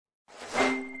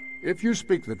If you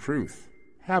speak the truth,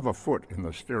 have a foot in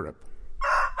the stirrup.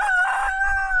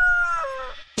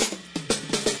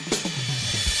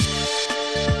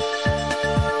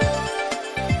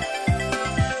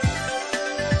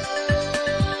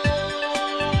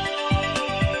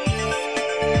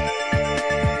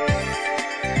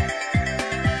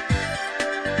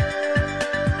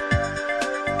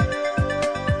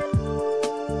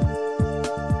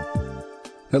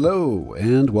 Hello,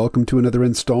 and welcome to another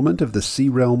installment of the Sea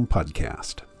Realm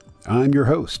Podcast. I'm your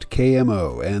host,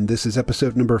 KMO, and this is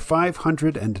episode number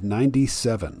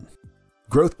 597.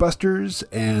 Growthbusters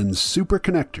and Super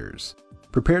Connectors,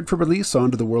 prepared for release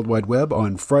onto the World Wide Web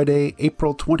on Friday,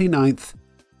 April 29th,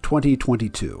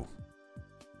 2022.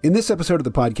 In this episode of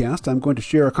the podcast, I'm going to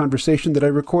share a conversation that I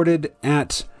recorded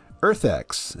at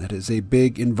EarthX. It is a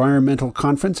big environmental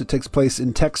conference. It takes place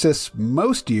in Texas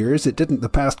most years. It didn't the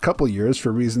past couple years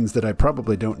for reasons that I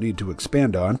probably don't need to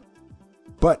expand on.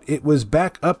 But it was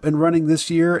back up and running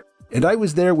this year, and I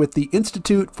was there with the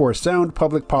Institute for Sound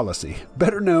Public Policy,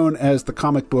 better known as the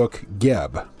comic book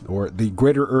GEB, or the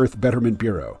Greater Earth Betterment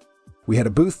Bureau. We had a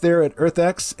booth there at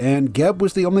EarthX, and GEB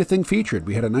was the only thing featured.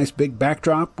 We had a nice big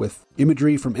backdrop with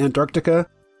imagery from Antarctica,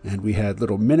 and we had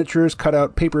little miniatures,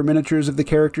 cut-out paper miniatures of the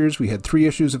characters. We had 3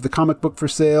 issues of the comic book for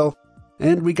sale.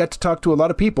 And we got to talk to a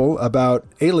lot of people about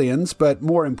aliens, but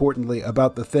more importantly,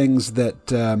 about the things that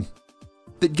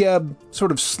GEB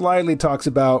sort of slyly talks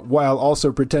about while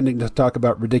also pretending to talk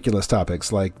about ridiculous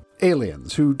topics like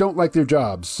aliens who don't like their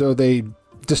jobs, so they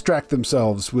distract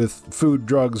themselves with food,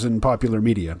 drugs, and popular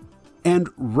media. And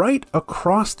right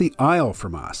across the aisle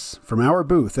from us, from our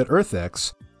booth at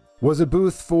EarthX, was a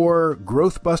booth for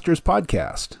Growthbusters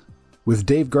podcast with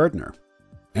Dave Gardner.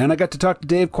 And I got to talk to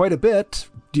Dave quite a bit,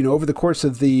 over the course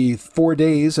of the 4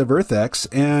 days of EarthX.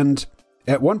 And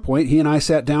at one point, he and I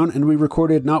sat down and we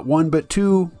recorded not 1, but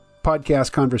 2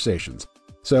 podcast conversations.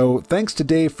 So thanks to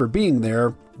Dave for being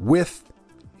there with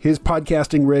his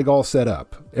podcasting rig all set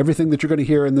up. Everything that you're going to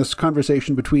hear in this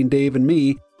conversation between Dave and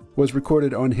me was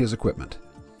recorded on his equipment.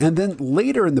 And then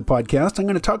later in the podcast, I'm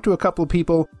going to talk to a couple of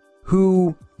people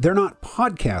who, they're not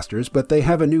podcasters, but they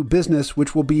have a new business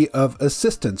which will be of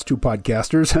assistance to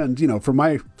podcasters. And, from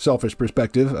my selfish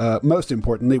perspective, most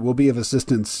importantly, will be of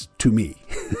assistance to me.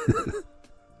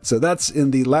 So that's in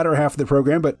the latter half of the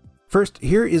program. But first,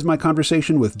 here is my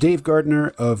conversation with Dave Gardner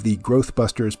of the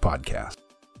Growthbusters podcast.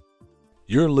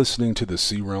 You're listening to the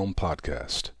Sea Realm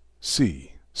Podcast.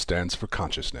 C stands for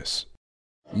consciousness.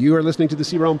 You are listening to the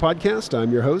Sea Realm Podcast. I'm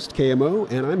your host,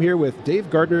 KMO, and I'm here with Dave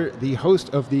Gardner, the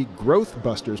host of the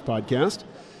Growthbusters podcast.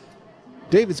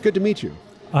 Dave, it's good to meet you.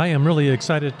 I am really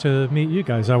excited to meet you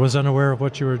guys. I was unaware of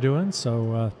what you were doing,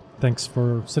 so thanks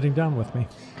for sitting down with me.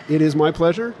 It is my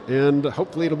pleasure, and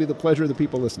hopefully it'll be the pleasure of the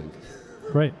people listening.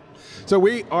 Great. So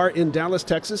we are in Dallas,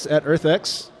 Texas at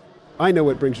EarthX. I know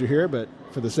what brings you here, but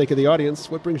for the sake of the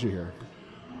audience, what brings you here?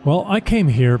 Well, I came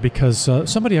here because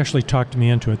somebody actually talked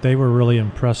me into it. They were really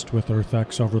impressed with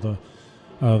EarthX over the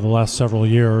last several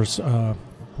years,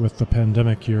 with the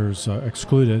pandemic years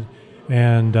excluded,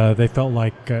 and they felt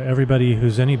like everybody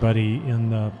who's anybody in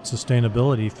the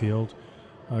sustainability field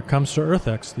comes to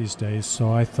EarthX these days.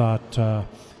 So I thought the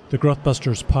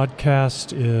Growthbusters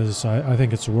podcast is, I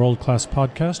think it's a world-class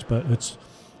podcast, but it's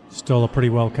still a pretty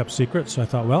well-kept secret. So I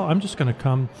thought, well, I'm just going to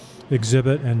come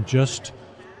exhibit and just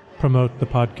promote the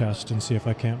podcast and see if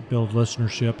I can't build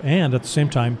listenership, and at the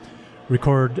same time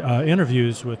record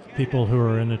interviews with people who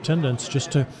are in attendance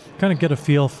just to kind of get a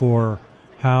feel for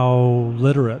how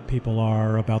literate people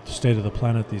are about the state of the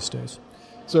planet these days.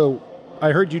 So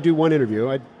I heard you do one interview.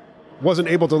 I wasn't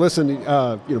able to listen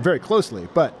very closely,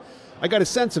 but I got a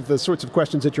sense of the sorts of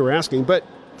questions that you were asking. But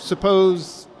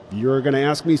suppose you're going to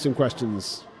ask me some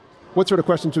questions. What sort of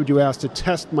questions would you ask to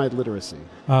test my literacy?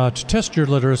 To test your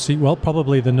literacy, well,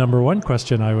 probably the number one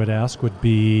question I would ask would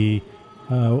be,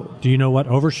 do you know what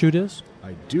overshoot is?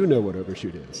 I do know what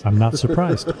overshoot is. I'm not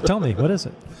surprised. Tell me, what is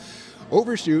it?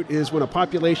 Overshoot is when a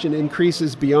population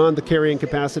increases beyond the carrying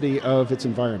capacity of its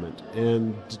environment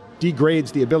and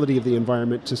degrades the ability of the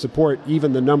environment to support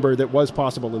even the number that was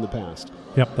possible in the past.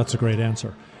 Yep, that's a great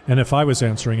answer. And if I was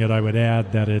answering it, I would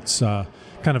add that it's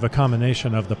kind of a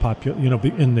combination of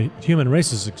the in the human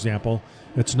races example,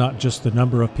 it's not just the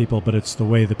number of people, but it's the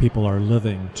way the people are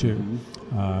living too.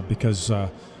 Mm-hmm. Because a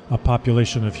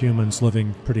population of humans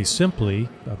living pretty simply,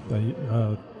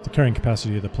 the carrying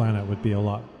capacity of the planet would be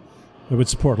it would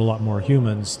support a lot more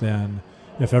humans than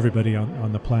if everybody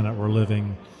on the planet were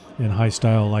living in high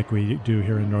style like we do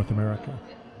here in North America.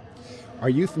 Are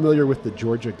you familiar with the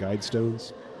Georgia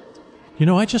Guidestones?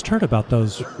 I just heard about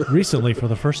those recently for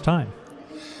the first time.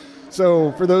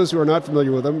 So for those who are not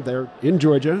familiar with them, they're in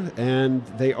Georgia, and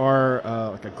they are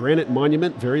like a granite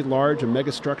monument, very large, a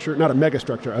megalith,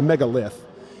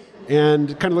 and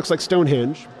it kind of looks like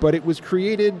Stonehenge, but it was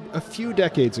created a few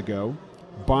decades ago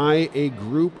by a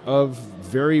group of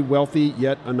very wealthy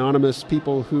yet anonymous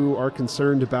people who are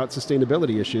concerned about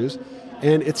sustainability issues,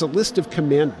 and it's a list of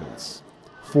commandments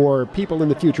for people in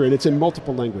the future, and it's in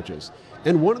multiple languages.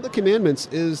 And one of the commandments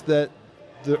is that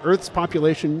the Earth's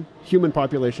population, human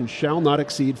population, shall not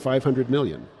exceed 500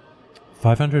 million.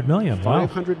 500 million, wow.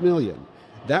 500 million.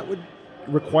 That would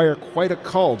require quite a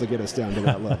cull to get us down to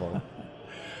that level.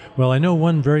 Well, I know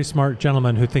one very smart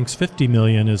gentleman who thinks 50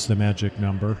 million is the magic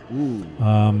number.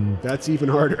 That's even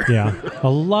harder. Yeah, a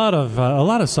lot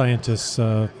of scientists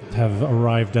have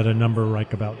arrived at a number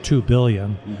like about 2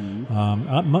 billion.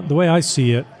 Mm-hmm. The way I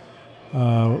see it,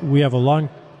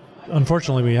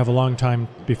 unfortunately, we have a long time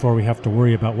before we have to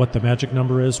worry about what the magic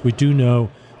number is. We do know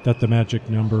that the magic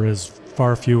number is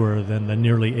far fewer than the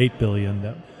nearly 8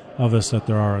 billion of us that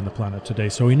there are on the planet today.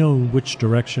 So we know which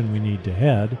direction we need to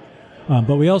head.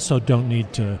 But we also don't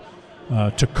need to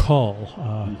cull.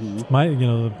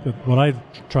 What I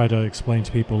try to explain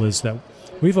to people is that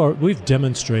we've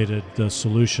demonstrated the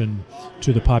solution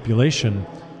to the population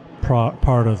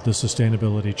part of the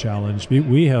sustainability challenge.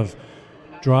 We have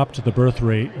dropped the birth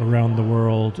rate around the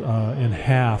world in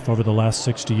half over the last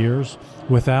 60 years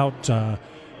without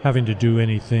having to do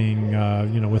anything,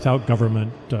 without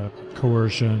government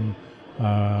coercion,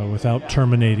 without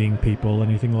terminating people,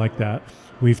 anything like that.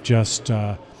 We've just,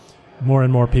 more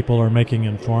and more people are making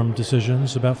informed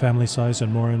decisions about family size,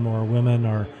 and more women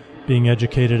are being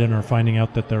educated and are finding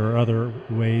out that there are other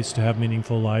ways to have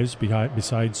meaningful lives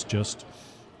besides just,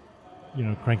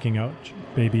 cranking out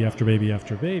baby after baby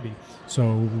after baby.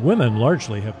 So women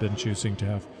largely have been choosing to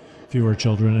have fewer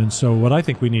children. And so what I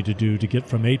think we need to do to get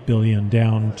from 8 billion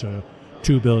down to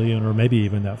 2 billion or maybe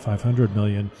even that 500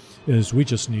 million is we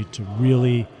just need to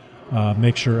really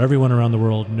make sure everyone around the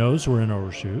world knows we're in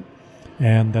overshoot,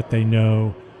 and that they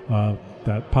know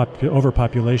that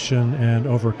overpopulation and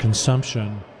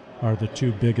overconsumption are the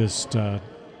two biggest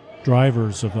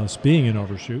drivers of us being in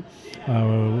overshoot.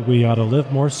 We ought to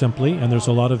live more simply, and there's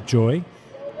a lot of joy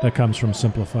that comes from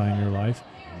simplifying your life.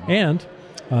 And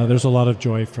there's a lot of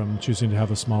joy from choosing to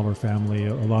have a smaller family,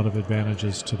 a lot of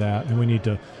advantages to that. And we need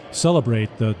to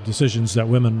celebrate the decisions that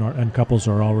women and couples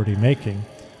are already making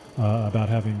about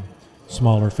having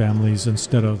smaller families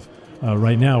instead of,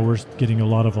 right now we're getting a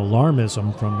lot of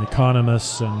alarmism from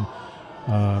economists, and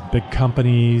big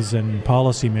companies and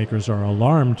policymakers are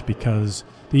alarmed because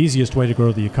the easiest way to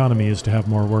grow the economy is to have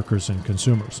more workers and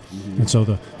consumers. Mm-hmm. And so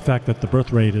the fact that the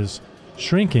birth rate is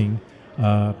shrinking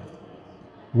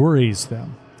worries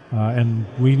them. And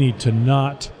we need to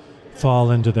not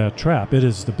fall into that trap. It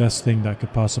is the best thing that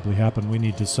could possibly happen. We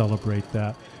need to celebrate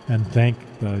that and thank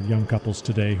the young couples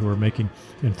today who are making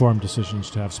informed decisions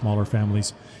to have smaller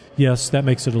families. Yes, that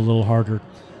makes it a little harder.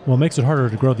 Well, it makes it harder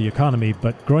to grow the economy,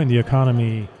 but growing the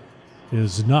economy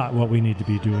is not what we need to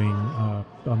be doing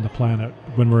on the planet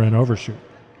when we're in overshoot,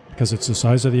 because it's the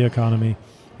size of the economy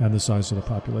and the size of the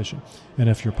population. And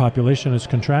if your population is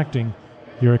contracting,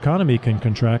 your economy can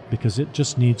contract because it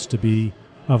just needs to be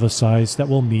of a size that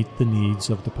will meet the needs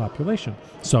of the population.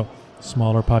 So,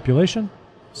 smaller population,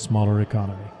 smaller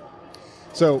economy.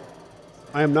 So,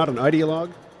 I am not an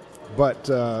ideologue, but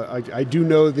I do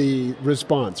know the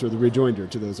response or the rejoinder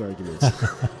to those arguments.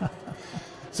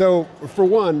 So, for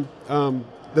one,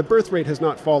 the birth rate has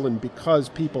not fallen because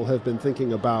people have been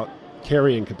thinking about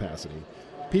carrying capacity.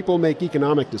 People make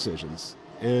economic decisions,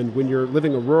 and when you're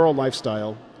living a rural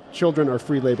lifestyle, children are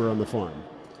free labor on the farm.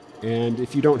 And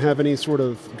if you don't have any sort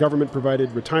of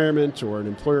government-provided retirement or an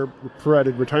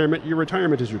employer-provided retirement, your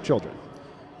retirement is your children.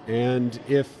 And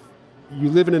if you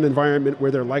live in an environment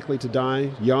where they're likely to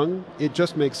die young, it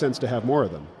just makes sense to have more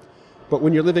of them. But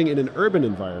when you're living in an urban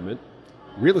environment,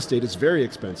 real estate is very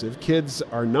expensive. Kids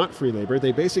are not free labor.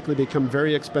 They basically become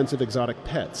very expensive exotic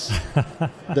pets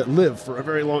that live for a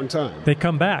very long time. They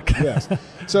come back. Yes.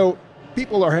 So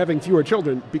people are having fewer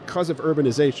children because of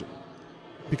urbanization,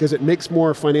 because it makes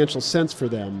more financial sense for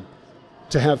them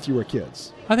to have fewer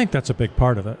kids. I think that's a big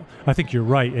part of it. I think you're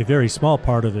right. A very small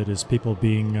part of it is people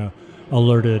being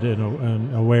alerted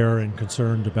and aware and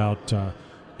concerned about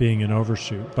being in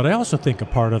overshoot. But I also think a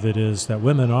part of it is that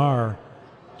women are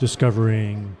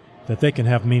discovering that they can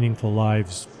have meaningful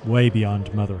lives way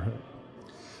beyond motherhood.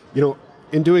 You know,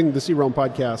 in doing the C-Realm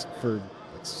podcast for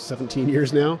 17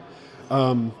 years now,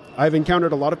 I've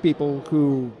encountered a lot of people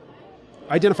who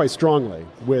identify strongly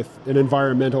with an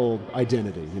environmental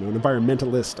identity, an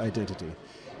environmentalist identity.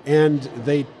 And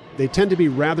they they tend to be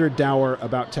rather dour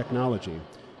about technology.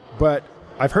 But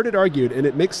I've heard it argued, and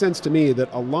it makes sense to me,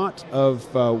 that a lot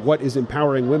of what is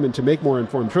empowering women to make more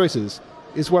informed choices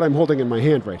is what I'm holding in my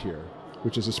hand right here,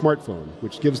 which is a smartphone,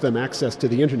 which gives them access to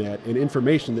the internet and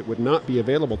information that would not be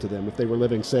available to them if they were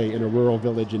living, say, in a rural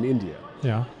village in India.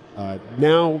 Yeah.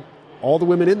 Now, all the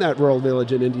women in that rural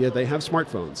village in India, they have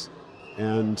smartphones.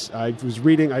 And I was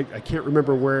reading, I can't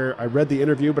remember where I read the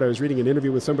interview, but I was reading an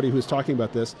interview with somebody who was talking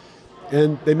about this.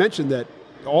 And they mentioned that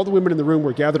all the women in the room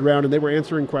were gathered around and they were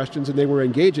answering questions and they were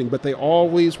engaging, but they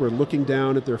always were looking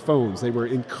down at their phones. They were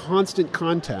in constant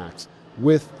contact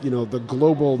with, the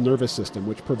global nervous system,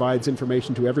 which provides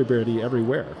information to everybody,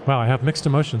 everywhere. Wow, I have mixed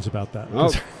emotions about that.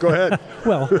 Oh, go ahead.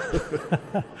 Well,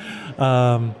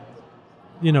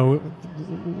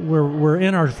 we're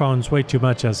in our phones way too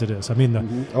much as it is. I mean,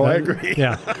 I agree.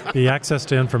 Yeah, the access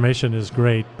to information is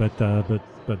great, but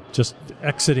just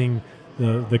exiting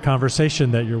the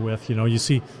conversation that you're with. You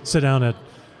sit down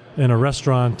in a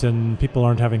restaurant and people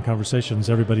aren't having conversations.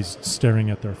 Everybody's staring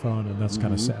at their phone, and that's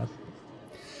kind of sad.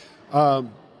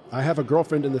 I have a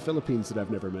girlfriend in the Philippines that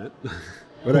I've never met,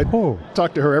 but I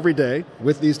talk to her every day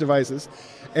with these devices,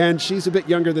 and she's a bit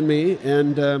younger than me,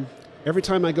 and every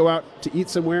time I go out to eat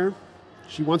somewhere,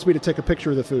 she wants me to take a picture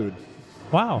of the food.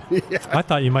 Wow. Yeah. I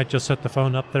thought you might just set the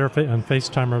phone up there and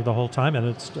FaceTime her the whole time, and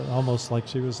it's almost like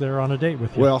she was there on a date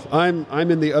with you. Well,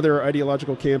 I'm in the other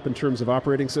ideological camp in terms of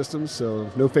operating systems, so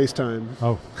no FaceTime.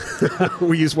 Oh.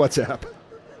 We use WhatsApp.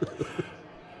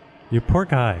 You poor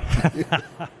guy.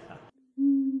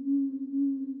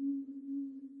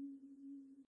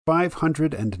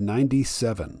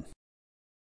 597.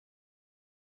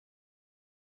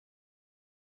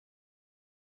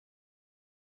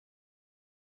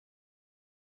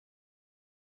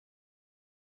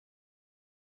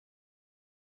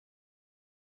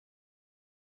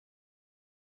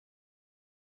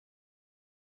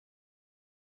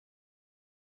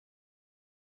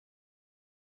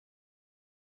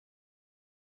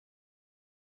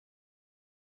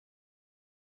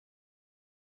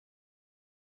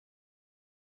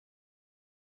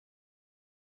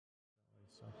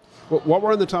 Well, while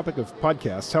we're on the topic of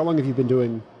podcasts, how long have you been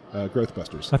doing Growth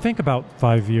Busters? I think about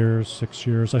 5 years, 6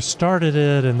 years. I started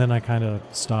it, and then I kind of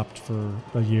stopped for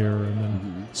a year, and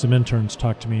then some interns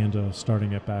talked to me into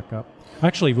starting it back up.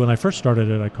 Actually, when I first started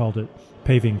it, I called it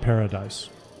Paving Paradise.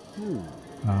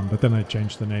 But then I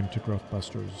changed the name to Growth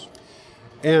Busters.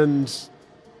 And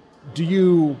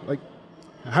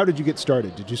how did you get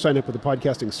started? Did you sign up with a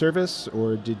podcasting service,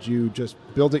 or did you just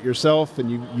build it yourself and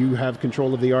you have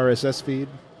control of the RSS feed?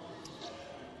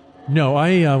 No,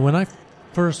 when I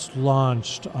first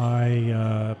launched,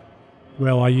 I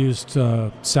used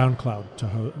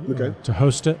SoundCloud to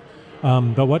host it.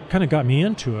 But what kind of got me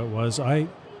into it was I'm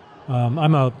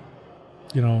a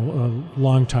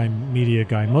longtime media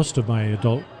guy. Most of my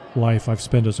adult life I've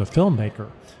spent as a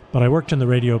filmmaker, but I worked in the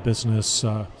radio business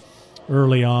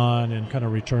early on and kind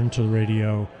of returned to the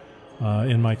radio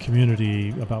in my community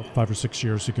about 5 or 6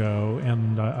 years ago,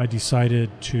 and I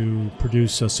decided to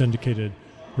produce a syndicated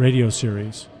radio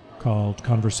series called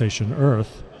Conversation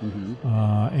Earth,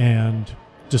 and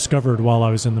discovered while I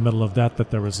was in the middle of that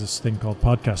there was this thing called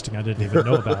podcasting. I didn't even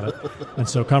know about it. And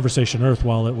so Conversation Earth,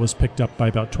 while it was picked up by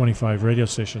about 25 radio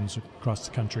stations across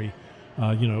the country,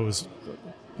 it was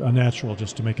a natural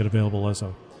just to make it available as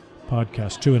a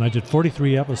podcast too. And I did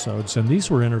 43 episodes, and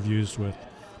these were interviews with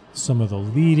some of the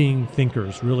leading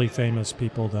thinkers, really famous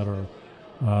people that are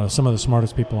some of the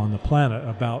smartest people on the planet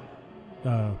about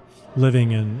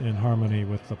living in harmony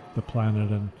with the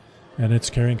planet and its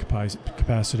carrying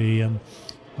capacity. And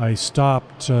I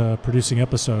stopped producing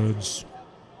episodes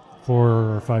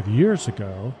 4 or 5 years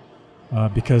ago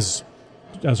because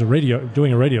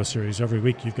doing a radio series every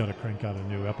week, you've got to crank out a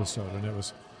new episode, and it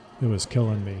was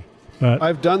killing me. But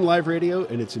I've done live radio,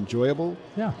 and it's enjoyable.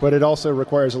 Yeah. But it also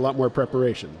requires a lot more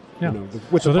preparation. Yeah.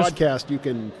 With the podcast, you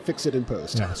can fix it in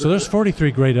post. Yeah. So there's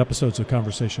 43 great episodes of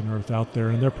Conversation Earth out there,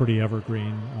 and they're pretty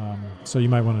evergreen. So you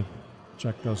might want to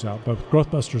check those out. But with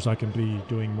Growth Busters, I can be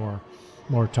doing more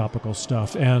topical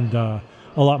stuff and a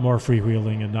lot more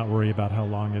freewheeling and not worry about how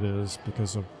long it is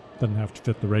because it doesn't have to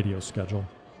fit the radio schedule.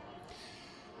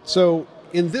 So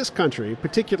in this country,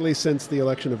 particularly since the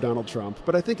election of Donald Trump,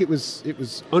 but I think it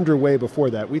was underway before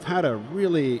that, we've had a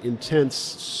really intense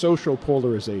social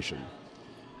polarization.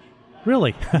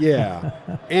 Really? Yeah.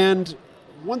 And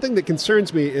one thing that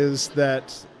concerns me is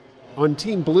that on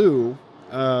Team Blue,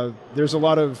 there's a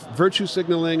lot of virtue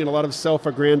signaling and a lot of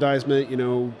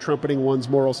self-aggrandizement, trumpeting one's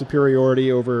moral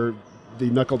superiority over the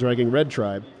knuckle-dragging red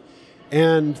tribe.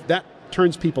 And that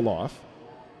turns people off.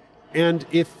 And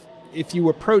if if you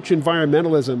approach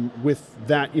environmentalism with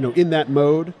that, in that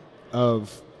mode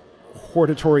of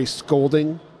hortatory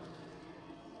scolding,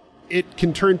 it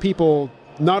can turn people,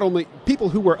 not only people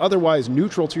who were otherwise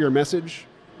neutral to your message,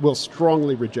 will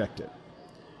strongly reject it.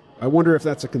 I wonder if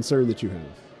that's a concern that you have.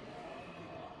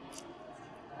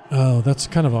 Oh, that's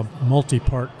kind of a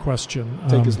multi-part question.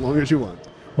 Take as long as you want.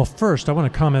 Well, first, I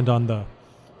want to comment on the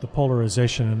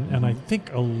polarization, and I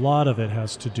think a lot of it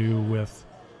has to do with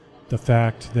the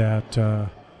fact that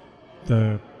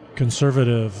the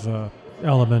conservative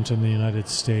element in the United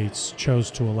States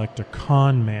chose to elect a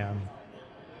con man,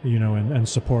 and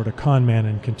support a con man,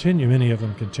 and many of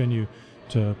them continue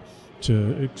to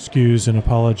excuse and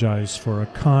apologize for a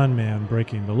con man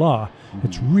breaking the law. Mm-hmm.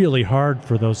 It's really hard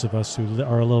for those of us who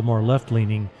are a little more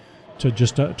left-leaning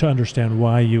to understand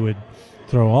why you would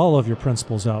throw all of your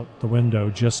principles out the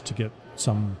window just to get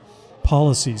some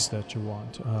policies that you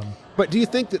want. But do you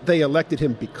think that they elected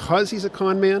him because he's a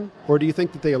con man, or do you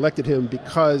think that they elected him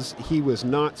because he was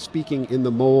not speaking in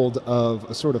the mold of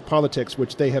a sort of politics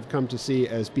which they have come to see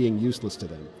as being useless to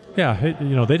them? Yeah,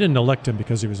 they didn't elect him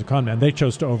because he was a con man. They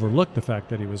chose to overlook the fact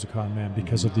that he was a con man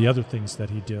because of the other things that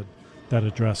he did that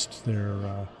addressed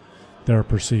their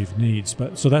perceived needs.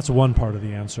 So that's one part of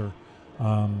the answer.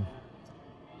 I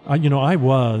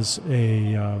was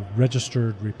a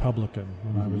registered Republican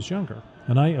when I was younger,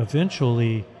 and I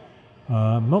eventually,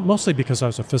 mostly because I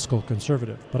was a fiscal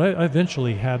conservative, but I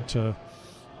eventually had to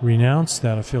renounce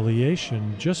that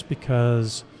affiliation just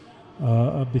because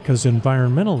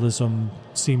environmentalism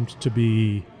seemed to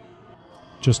be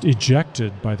just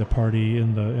ejected by the party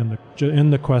in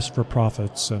the quest for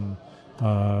profits and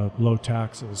low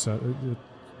taxes.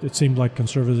 It seemed like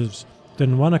conservatives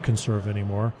didn't want to conserve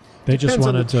anymore. They just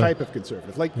wanted to. Depends on the type of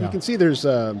conservative. You can see there's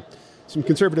some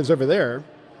conservatives over there,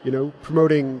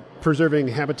 preserving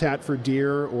habitat for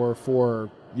deer or for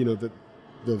the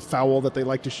fowl that they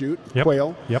like to shoot,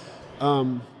 quail. Yep.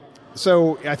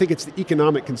 So I think it's the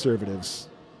economic conservatives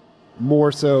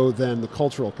more so than the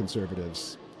cultural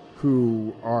conservatives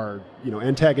who are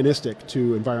antagonistic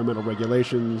to environmental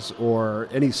regulations or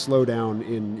any slowdown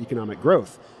in economic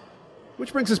growth.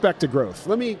 Which brings us back to growth.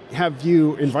 Let me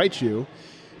invite you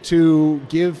to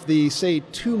give the, say,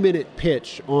 2-minute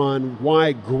pitch on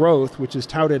why growth, which is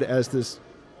touted as this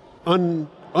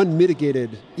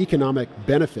unmitigated economic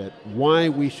benefit, why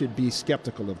we should be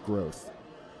skeptical of growth.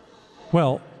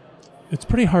 Well, it's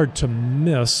pretty hard to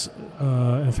miss.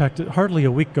 In fact, hardly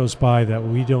a week goes by that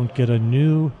we don't get a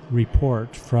new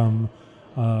report from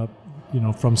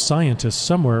scientists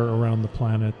somewhere around the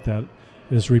planet that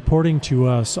is reporting to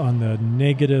us on the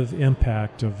negative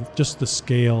impact of just the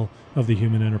scale of the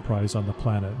human enterprise on the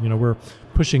planet. We're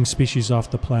pushing species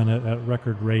off the planet at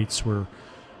record rates. We're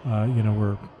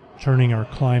turning our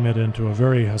climate into a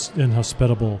very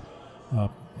inhospitable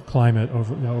climate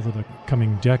over the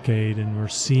coming decade, and we're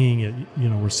seeing it.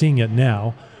 We're seeing it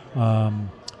now.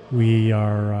 We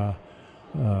are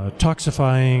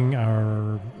toxifying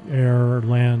our air,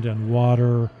 land, and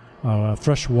water.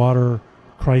 Fresh water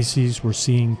crises we're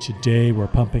seeing today. We're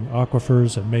pumping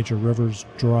aquifers and major rivers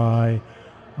dry.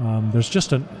 There's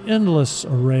just an endless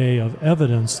array of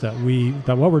evidence that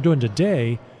what we're doing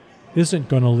today isn't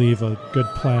going to leave a good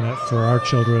planet for our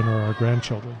children or our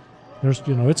grandchildren.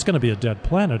 It's going to be a dead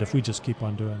planet if we just keep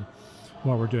on doing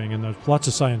what we're doing, and there's lots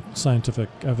of scientific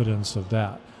evidence of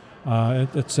that.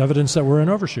 It's evidence that we're in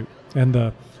overshoot, and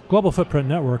the Global Footprint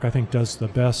Network, I think, does the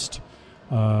best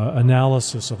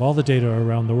analysis of all the data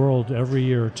around the world every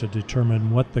year to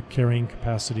determine what the carrying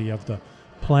capacity of the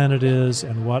planet is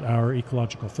and what our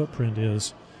ecological footprint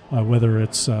is, whether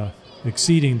it's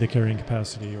exceeding the carrying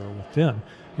capacity or within.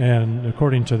 And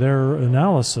according to their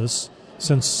analysis,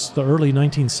 since the early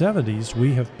 1970s,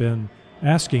 we have been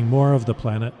asking more of the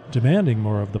planet, demanding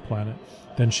more of the planet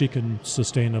than she can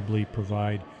sustainably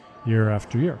provide year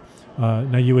after year.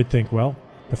 Now you would think, well,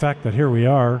 the fact that here we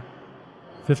are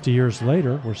 50 years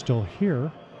later, we're still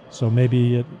here, so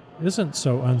maybe it isn't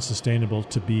so unsustainable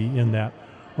to be in that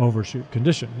overshoot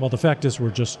condition. Well, the fact is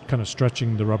we're just kind of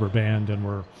stretching the rubber band and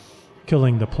we're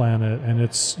killing the planet, and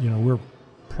it's, we're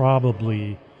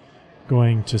probably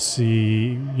going to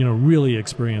see, really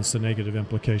experience the negative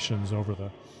implications over the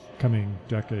coming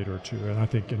decade or two. And I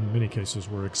think in many cases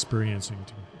we're experiencing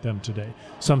them today.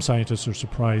 Some scientists are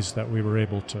surprised that we were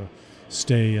able to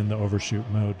stay in the overshoot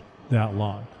mode that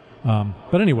long.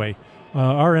 But anyway,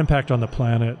 our impact on the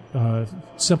planet,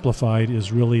 simplified,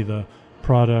 is really the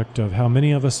product of how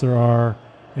many of us there are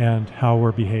and how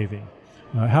we're behaving.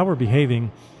 How we're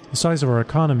behaving, the size of our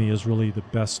economy is really the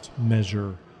best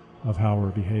measure of how we're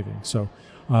behaving. So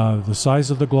the size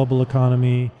of the global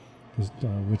economy,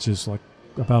 which is like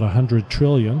about 100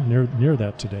 trillion, near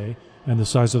that today, and the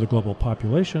size of the global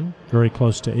population, very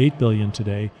close to 8 billion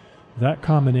today, that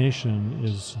combination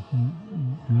is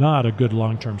not a good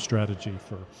long-term strategy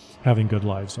for having good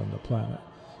lives on the planet.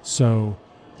 So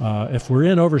if we're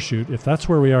in overshoot, if that's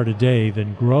where we are today,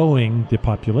 then growing the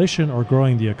population or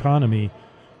growing the economy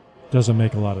doesn't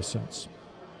make a lot of sense.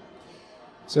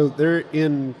 So there,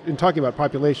 in talking about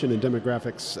population and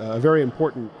demographics, a very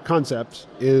important concept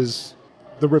is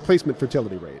the replacement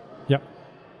fertility rate. Yep.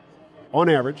 On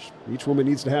average, each woman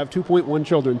needs to have 2.1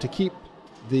 children to keep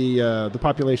the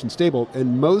population stable,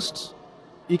 and most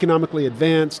economically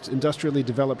advanced, industrially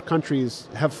developed countries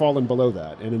have fallen below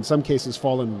that, and in some cases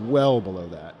fallen well below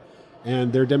that.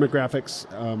 And their demographics,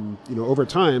 over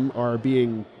time, are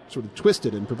being sort of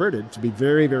twisted and perverted to be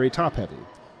very, very top-heavy,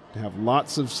 to have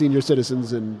lots of senior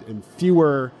citizens and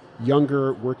fewer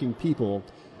younger working people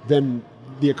than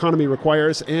the economy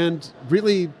requires, and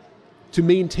really to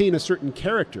maintain a certain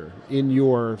character in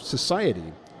your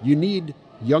society, you need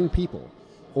young people.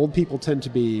 Old people tend to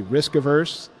be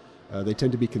risk-averse. They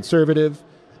tend to be conservative.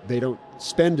 They don't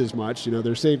spend as much.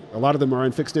 A lot of them are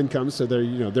on fixed incomes, so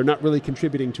they're not really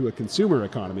contributing to a consumer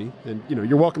economy. And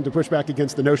you're welcome to push back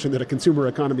against the notion that a consumer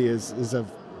economy is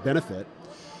of benefit.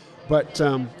 But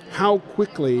how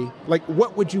quickly,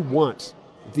 what would you want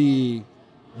the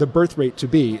birth rate to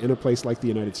be in a place like the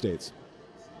United States?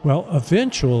 Well,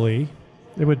 eventually,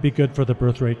 it would be good for the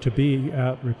birth rate to be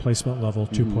at replacement level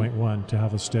 2.1 to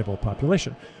have a stable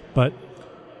population. But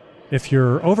if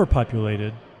you're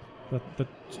overpopulated,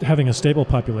 having a stable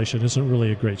population isn't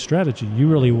really a great strategy. You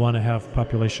really want to have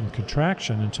population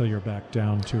contraction until you're back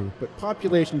down to... But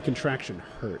population contraction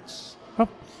hurts. Oh,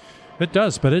 it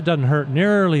does, but it doesn't hurt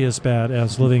nearly as bad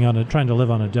as trying to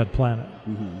live on a dead planet.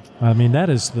 Mm-hmm. I mean, that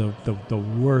is the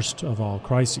worst of all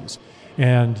crises.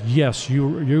 And yes,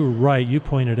 you're right. You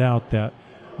pointed out that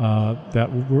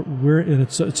we're in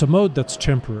it's a mode that's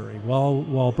temporary.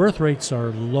 While birth rates are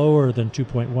lower than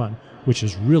 2.1, which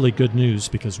is really good news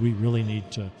because we really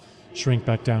need to shrink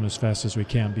back down as fast as we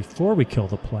can before we kill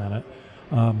the planet.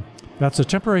 That's a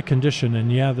temporary condition,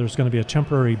 and there's going to be a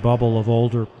temporary bubble of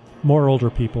more older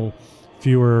people,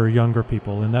 fewer younger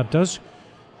people, and that does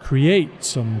create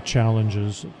some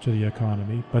challenges to the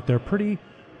economy, but they're pretty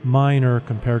minor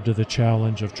compared to the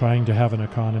challenge of trying to have an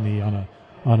economy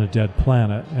on a dead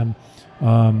planet. And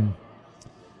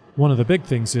one of the big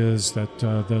things is that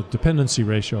the dependency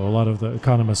ratio, a lot of the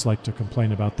economists like to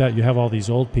complain about that. You have all these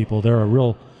old people, they're a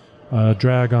real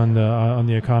drag on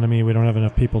the economy. We don't have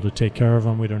enough people to take care of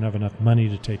them. We don't have enough money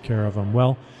to take care of them.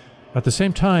 Well, at the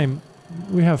same time,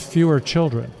 we have fewer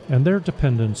children, and they're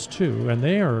dependents too, and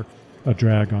they are a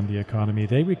drag on the economy.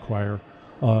 They require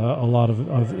a lot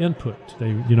of input.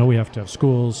 We have to have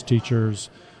schools, teachers,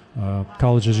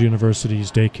 colleges, universities,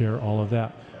 daycare, all of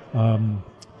that.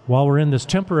 While we're in this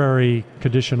temporary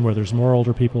condition where there's more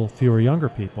older people, fewer younger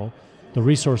people, the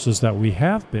resources that we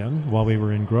have been, while we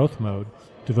were in growth mode,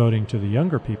 devoting to the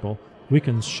younger people, we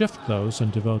can shift those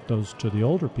and devote those to the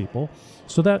older people.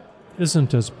 So that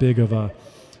isn't as big of a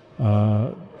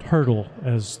hurdle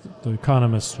as the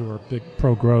economists who are big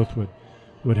pro-growth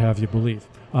would have you believe.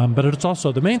 But it's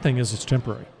also, the main thing is it's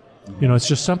temporary. It's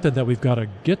just something that we've got to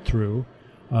get through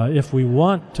if we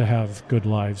want to have good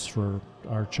lives for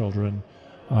our children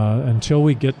until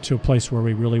we get to a place where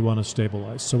we really want to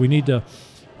stabilize. So we need to,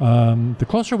 the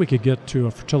closer we could get to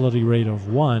a fertility rate of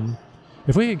 1,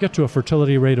 if we could get to a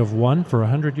fertility rate of 1 for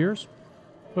 100 years,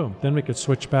 boom, then we could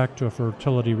switch back to a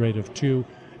fertility rate of 2.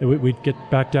 We'd get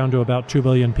back down to about 2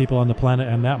 billion people on the planet,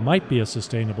 and that might be a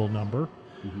sustainable number,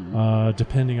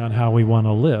 depending on how we want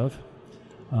to live.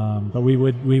 But we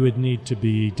would need to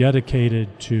be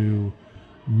dedicated to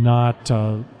not,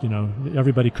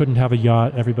 everybody couldn't have a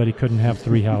yacht, everybody couldn't have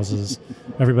 3 houses,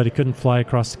 everybody couldn't fly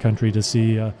across the country to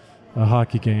see a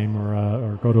hockey game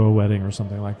or go to a wedding or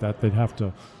something like that. They'd have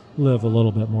to live a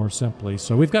little bit more simply.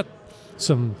 So we've got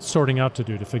some sorting out to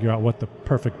do to figure out what the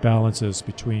perfect balance is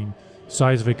between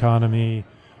size of economy,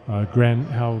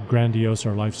 how grandiose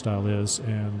our lifestyle is,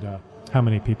 and how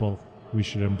many people we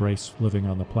should embrace living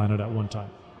on the planet at one time.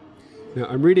 Now,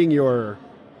 I'm reading your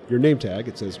name tag.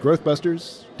 It says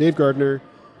Growthbusters, Dave Gardner,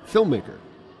 filmmaker.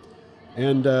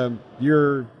 And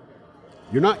you're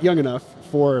not young enough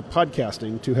for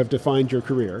podcasting to have defined your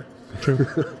career. True,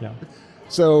 yeah.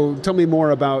 So tell me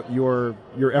more about your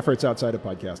efforts outside of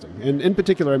podcasting. And in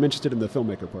particular, I'm interested in the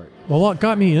filmmaker part. Well, what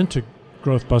got me into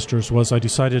Growthbusters was I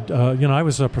decided, I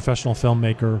was a professional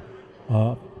filmmaker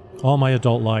all my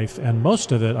adult life, and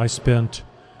most of it I spent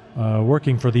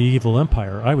working for the evil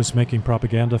empire. I was making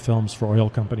propaganda films for oil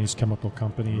companies, chemical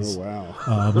companies, Oh,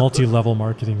 wow. multi-level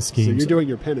marketing schemes. So you're doing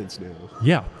your penance now.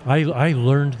 Yeah, I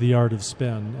learned the art of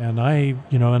spin, and I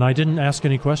didn't ask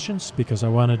any questions because I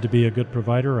wanted to be a good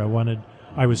provider.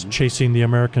 I was chasing the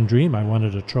American dream. I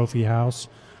wanted a trophy house.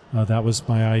 That was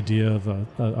my idea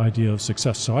of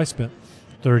success. So I spent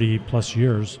 30 plus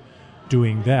years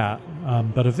doing that.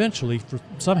 But eventually,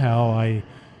 somehow, I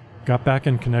got back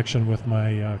in connection with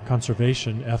my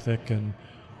conservation ethic and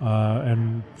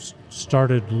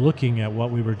started looking at what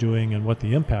we were doing and what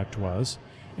the impact was,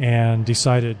 and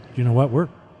decided, you know what, we're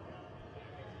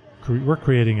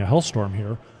creating a hellstorm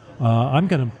here. I'm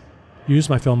going to use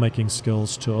my filmmaking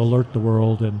skills to alert the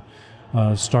world and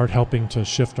start helping to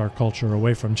shift our culture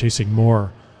away from chasing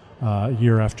more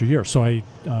year after year. So I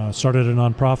started a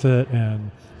nonprofit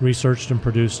and researched and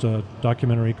produced a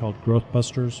documentary called Growth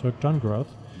Busters, Hooked on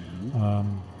Growth.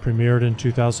 Premiered in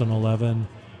 2011,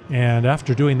 and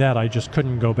after doing that, I just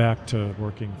couldn't go back to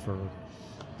working for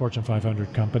Fortune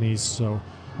 500 companies. So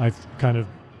I've kind of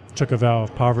took a vow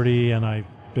of poverty, and I've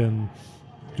been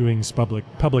doing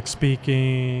public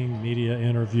speaking, media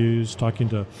interviews, talking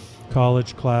to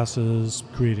college classes,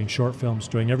 creating short films,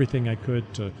 doing everything I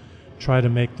could to try to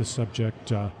make the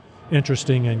subject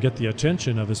interesting and get the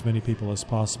attention of as many people as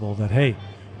possible. That hey,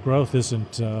 growth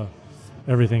isn't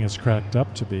everything is cracked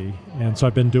up to be. And so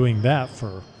I've been doing that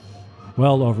for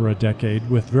well over a decade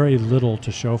with very little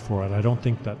to show for it. I don't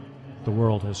think that the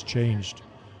world has changed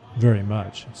very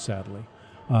much, sadly.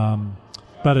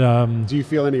 Do you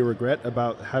feel any regret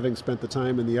about having spent the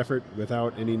time and the effort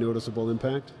without any noticeable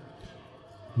impact?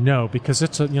 No, because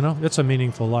it's a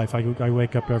meaningful life. I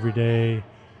wake up every day.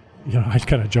 I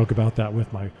kind of joke about that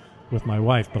with my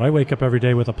wife, but I wake up every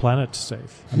day with a planet to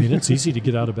save. I mean, it's easy to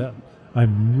get out of bed.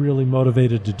 I'm really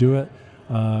motivated to do it.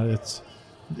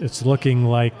 It's looking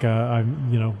like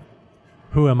I'm,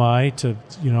 who am I to,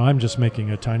 I'm just making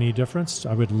a tiny difference.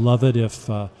 I would love it if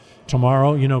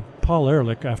tomorrow, Paul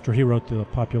Ehrlich, after he wrote The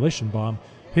Population Bomb,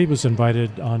 he was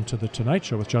invited onto The Tonight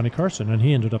Show with Johnny Carson, and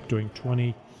he ended up doing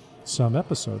 20-some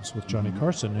episodes with Johnny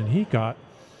Carson, and he got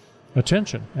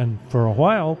attention. And for a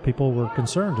while, people were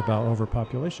concerned about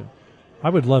overpopulation. I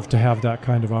would love to have that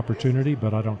kind of opportunity,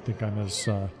 but I don't think I'm as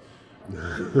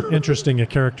interesting a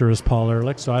character as Paul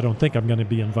Ehrlich, so I don't think I'm going to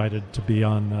be invited to be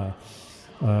on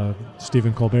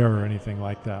Stephen Colbert or anything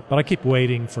like that. But I keep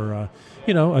waiting for a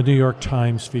New York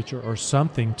Times feature or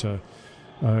something to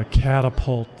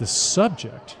catapult the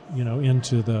subject,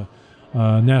 into the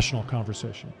national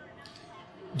conversation.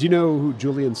 Do you know who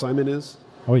Julian Simon is?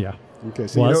 Oh yeah. Okay,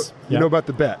 so you know about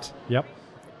the bet. Yep.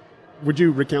 Would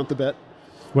you recount the bet?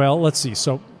 Well, let's see.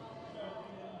 So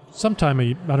sometime,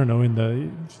 I don't know, in the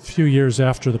few years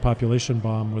after The Population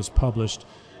Bomb was published,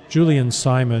 Julian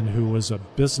Simon, who was a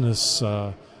business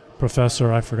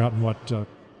professor, I've forgotten what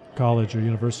college or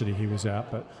university he was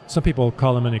at, but some people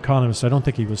call him an economist. I don't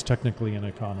think he was technically an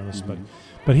economist,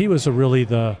 but he was really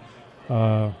the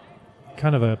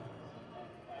kind of a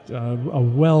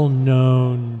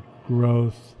well-known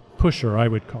growth pusher, I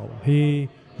would call him. He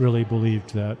really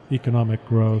believed that economic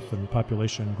growth and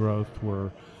population growth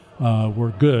were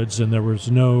goods, and there was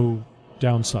no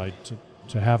downside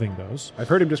to having those. I've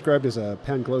heard him described as a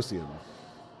Panglossian.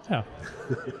 Yeah.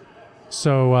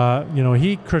 So,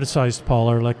 he criticized Paul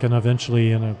Ehrlich, and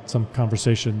eventually in some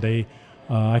conversation,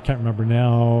 I can't remember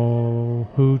now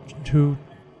who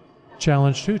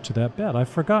challenged who to that bet. I've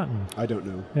forgotten. I don't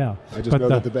know. Yeah. I just know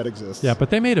that the bet exists. Yeah, but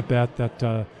they made a bet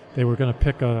that they were going to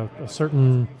pick a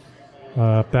certain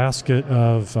basket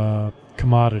of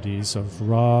commodities, of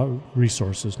raw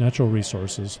resources, natural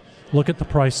resources. Look at the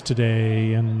price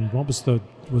today, and what was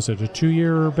it a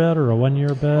 2-year bet or a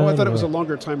 1-year bet? Oh, I thought it was a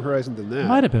longer time horizon than that. It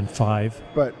might have been 5.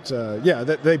 But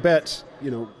they bet,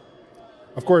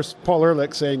 of course, Paul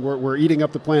Ehrlich saying we're eating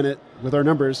up the planet with our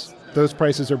numbers, those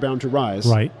prices are bound to rise.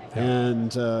 Right.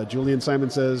 And Julian Simon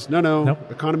says, no,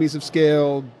 economies of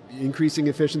scale, increasing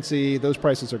efficiency, those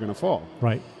prices are going to fall.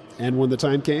 Right. And when the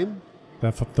time came,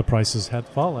 the prices had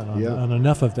fallen on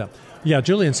enough of them. Yeah,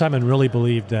 Julian Simon really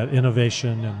believed that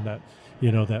innovation and that,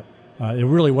 it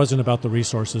really wasn't about the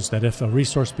resources, that if a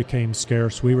resource became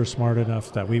scarce, we were smart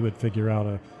enough that we would figure out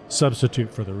a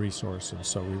substitute for the resource. And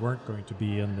so we weren't going to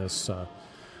be in this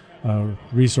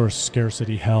resource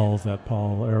scarcity hell that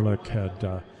Paul Ehrlich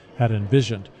had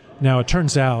envisioned. Now, it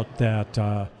turns out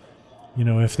that,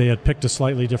 if they had picked a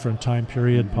slightly different time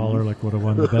period, Paul Ehrlich would have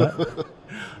won the bet.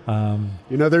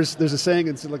 There's a saying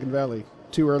in Silicon Valley,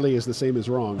 too early is the same as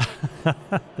wrong.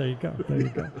 There you go.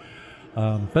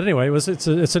 But anyway, it's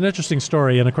an interesting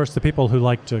story, and of course the people who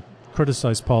like to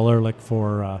criticize Paul Ehrlich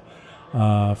for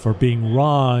for being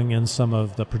wrong in some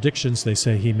of the predictions they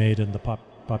say he made in the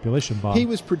population bomb. He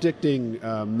was predicting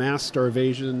mass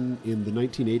starvation in the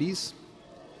 1980s.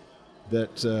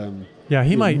 That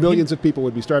millions of people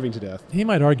would be starving to death. He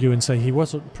might argue and say he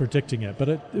wasn't predicting it, but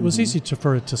it was easy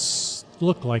for it to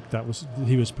look like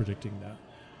he was predicting that.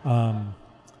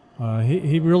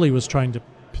 He really was trying to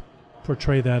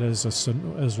portray that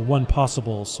as one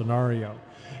possible scenario,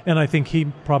 and I think he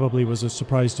probably was as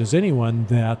surprised as anyone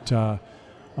that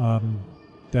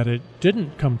it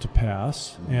didn't come to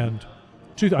pass. And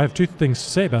I have two things to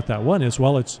say about that. One is,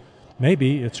 well, it's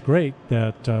great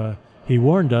that he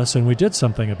warned us and we did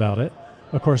something about it.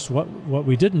 Of course, what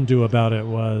we didn't do about it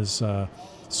was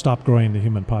stop growing the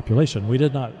human population. We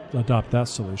did not adopt that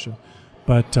solution.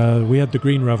 But we had the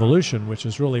Green Revolution, which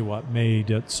is really what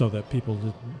made it so that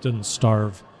people didn't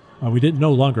starve. We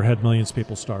no longer had millions of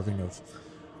people starving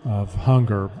of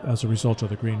hunger as a result of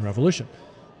the Green Revolution.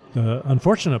 The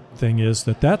unfortunate thing is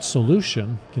that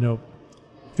solution, have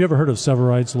you ever heard of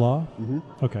Severide's Law? Mm-hmm.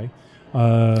 Okay.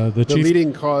 The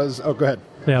leading cause... Oh, go ahead.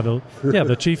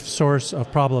 The chief source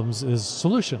of problems is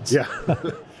solutions. Yeah.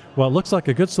 Well, it looks like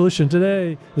a good solution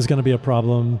today is going to be a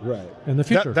problem in the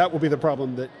future. That will be the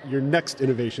problem that your next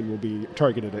innovation will be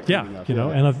targeted at.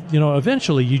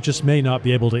 Eventually you just may not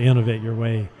be able to innovate your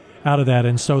way out of that.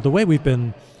 And so the way we've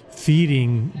been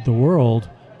feeding the world,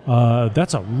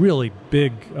 that's a really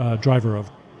big driver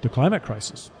of the climate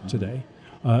crisis today.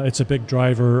 It's a big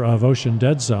driver of ocean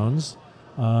dead zones,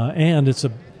 and it's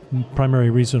a primary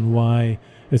reason why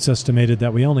it's estimated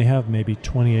that we only have maybe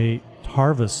 28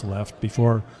 harvests left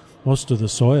before most of the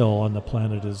soil on the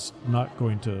planet is not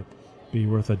going to be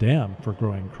worth a damn for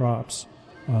growing crops.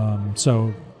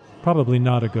 So probably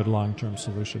not a good long-term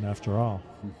solution after all.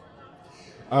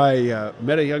 I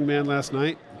met a young man last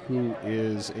night who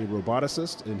is a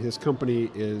roboticist, and his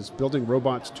company is building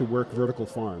robots to work vertical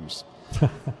farms.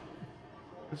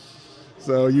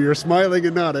 So you're smiling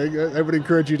and nodding. I would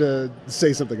encourage you to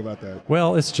say something about that.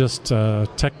 Well, it's just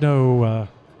techno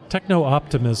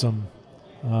optimism.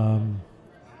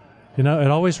 It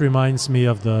always reminds me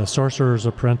of the Sorcerer's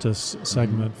Apprentice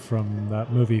segment from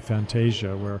that movie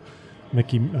Fantasia, where I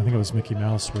think it was Mickey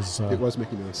Mouse was. It was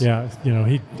Mickey Mouse. Yeah,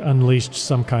 he unleashed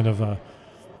some kind of a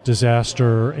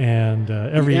disaster, and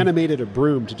he animated a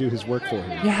broom to do his work for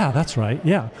him. Yeah, that's right.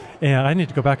 Yeah, and I need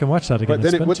to go back and watch that again. But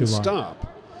then it wouldn't stop.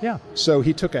 Yeah. So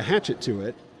he took a hatchet to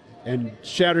it and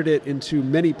shattered it into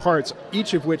many parts,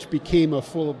 each of which became a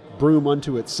full broom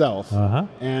unto itself,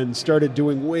 and started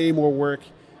doing way more work,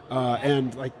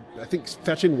 and I think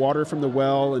fetching water from the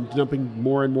well and dumping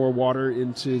more and more water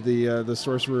into the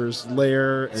sorcerer's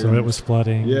lair. So it was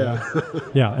flooding. Yeah.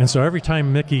 Yeah, and so every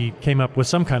time Mickey came up with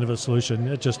some kind of a solution,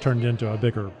 it just turned into a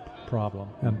bigger problem.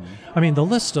 And I mean, the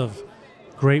list of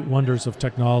great wonders of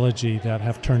technology that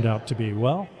have turned out to be,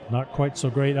 well, not quite so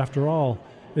great after all,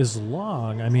 is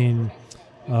long. I mean,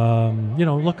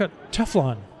 look at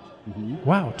Teflon.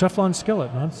 Wow, Teflon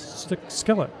skillet, non-stick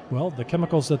skillet. Well, the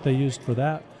chemicals that they used for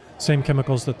that, same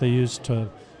chemicals that they used to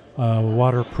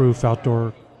waterproof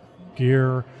outdoor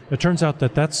gear. It turns out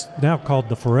that that's now called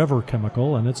the forever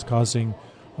chemical, and it's causing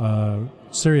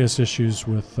serious issues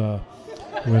with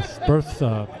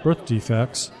birth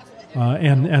defects.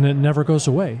 And it never goes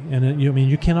away. And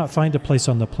you cannot find a place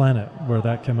on the planet where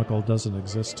that chemical doesn't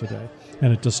exist today,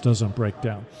 and it just doesn't break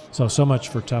down. So much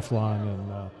for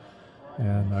Teflon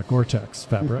and Gore-Tex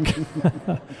fabric.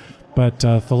 But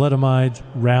thalidomide,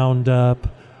 Roundup,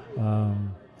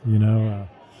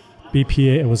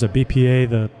 BPA. It was a BPA,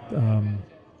 the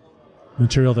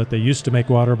material that they used to make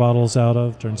water bottles out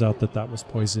of. Turns out that was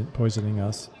poisoning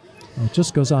us. It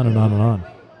just goes on and on and on.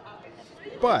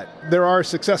 But there are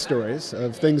success stories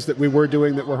of things that we were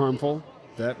doing that were harmful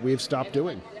that we've stopped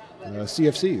doing.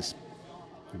 CFCs.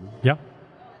 Yeah.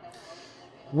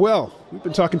 Well, we've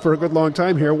been talking for a good long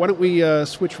time here. Why don't we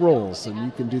switch roles and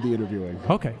you can do the interviewing?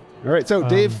 Okay. All right. So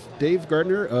Dave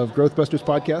Gardner of Growth Busters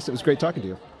Podcast. It was great talking to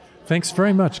you. Thanks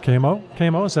very much, Kamo.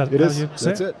 Kamo, is that it how is. You say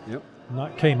That's it? Yep.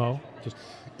 Not Kamo. Just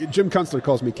Jim Kunstler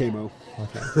calls me Kamo.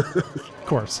 Okay. Of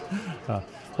course.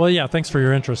 Well, yeah, thanks for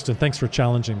your interest, and thanks for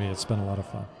challenging me. It's been a lot of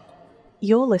fun.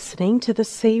 You're listening to the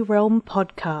Sea Realm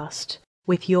Podcast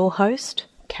with your host,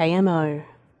 KMO.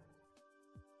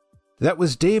 That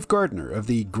was Dave Gardner of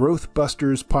the Growth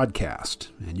Busters Podcast,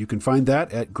 and you can find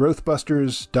that at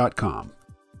growthbusters.com.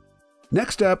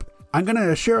 Next up, I'm going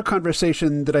to share a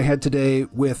conversation that I had today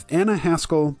with Anna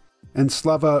Haskell and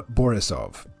Slava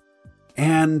Borisov.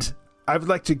 And I would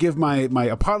like to give my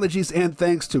apologies and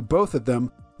thanks to both of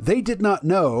them. They did not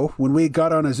know when we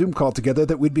got on a Zoom call together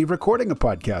that we'd be recording a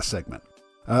podcast segment.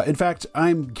 In fact,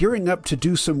 I'm gearing up to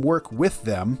do some work with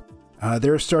them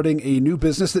They're starting a new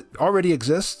business that already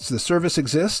exists. The service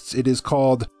exists. It is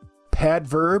called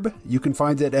Padverb. You can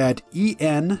find it at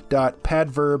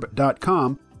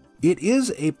en.padverb.com. It is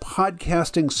a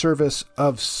podcasting service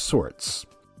of sorts.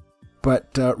 But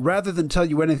rather than tell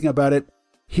you anything about it,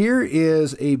 here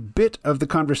is a bit of the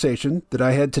conversation that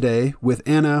I had today with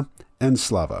Anna and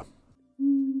Slava.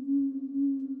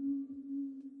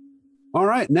 All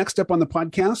right, next up on the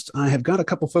podcast, I have got a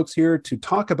couple folks here to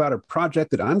talk about a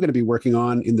project that I'm going to be working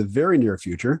on in the very near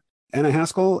future. Anna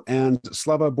Haskell and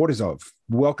Slava Borisov.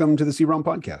 Welcome to the C-Realm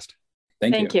podcast.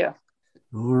 Thank you.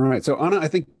 All right, so Anna, I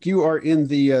think you are in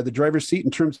the driver's seat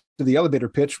in terms of the elevator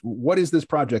pitch. What is this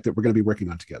project that we're going to be working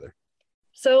on together?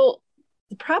 So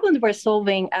the problem that we're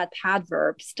solving at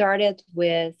Padverb started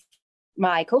with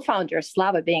my co-founder,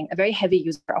 Slava, being a very heavy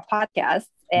user of podcasts.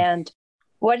 And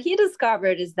what he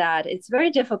discovered is that it's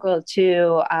very difficult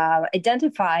to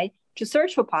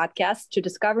search for podcasts, to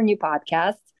discover new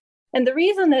podcasts. And the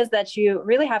reason is that you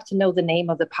really have to know the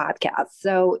name of the podcast.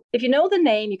 So if you know the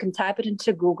name, you can type it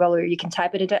into Google or you can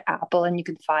type it into Apple and you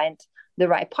can find the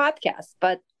right podcast.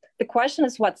 But the question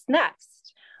is, what's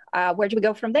next? Where do we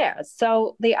go from there?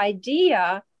 So the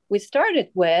idea we started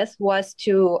with was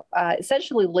to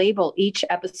essentially label each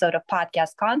episode of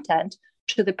podcast content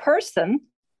to the person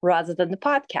rather than the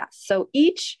podcast. So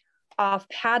each of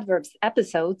Padverb's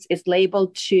episodes is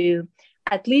labeled to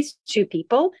at least two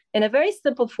people in a very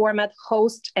simple format,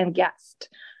 host and guest.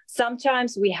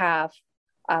 Sometimes we have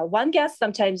one guest,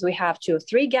 sometimes we have 2 or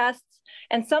 3 guests,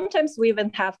 and sometimes we even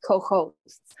have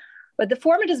co-hosts. But the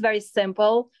format is very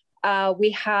simple. We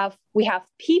have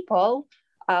people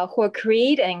who are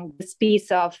creating this piece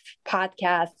of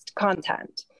podcast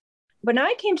content. When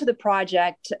I came to the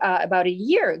project about a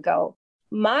year ago,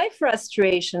 my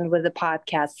frustration with the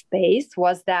podcast space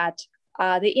was that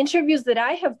the interviews that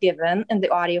I have given in the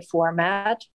audio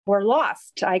format were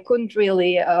lost. I couldn't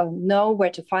really know where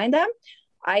to find them.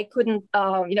 I couldn't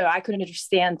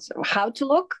understand how to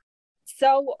look.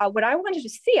 So what I wanted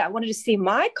to see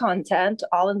my content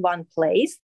all in one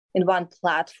place, in one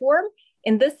platform,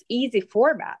 in this easy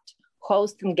format,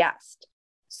 host and guest.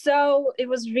 So it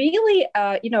was really,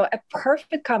 a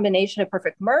perfect combination, a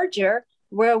perfect merger,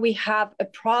 where we have a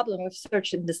problem of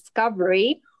search and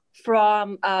discovery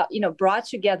from, brought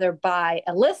together by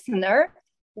a listener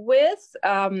with,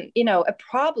 a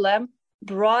problem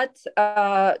brought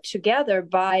together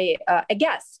by a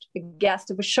guest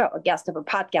of a show, a guest of a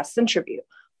podcast interview,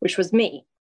 which was me.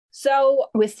 So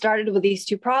we started with these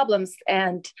two problems,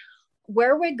 and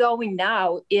where we're going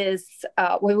now is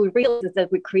when we realize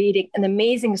that we're creating an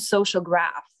amazing social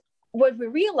graph. What we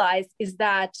realize is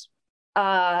that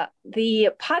the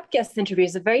podcast interview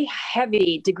is a very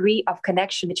heavy degree of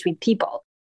connection between people.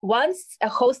 Once a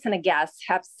host and a guest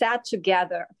have sat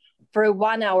together for a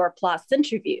 1 hour plus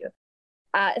interview,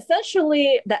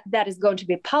 essentially that is going to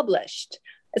be published.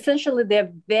 Essentially,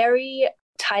 they're very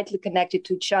tightly connected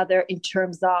to each other in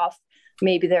terms of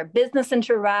maybe their business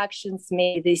interactions,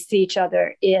 maybe they see each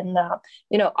other in,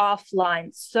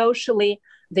 offline socially,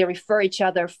 they refer each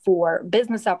other for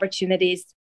business opportunities.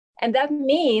 And that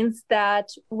means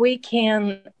that we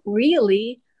can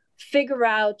really figure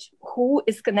out who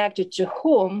is connected to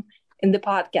whom in the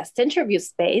podcast interview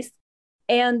space,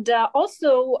 and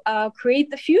also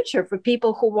create the future for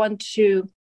people who want to,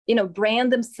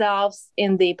 brand themselves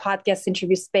in the podcast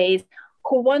interview space,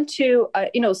 who want to,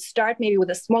 start maybe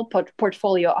with a small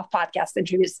portfolio of podcast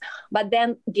interviews, but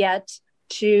then get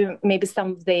to maybe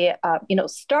some of the,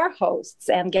 star hosts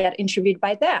and get interviewed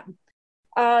by them.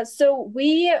 So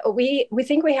we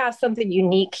think we have something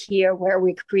unique here, where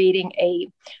we're creating a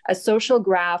social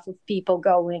graph of people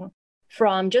going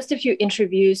from just a few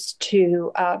interviews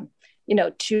to a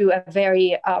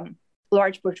very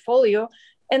large portfolio.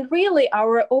 And really,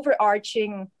 our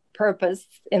overarching purpose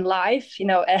in life,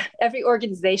 every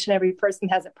organization, every person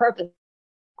has a purpose.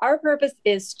 Our purpose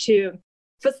is to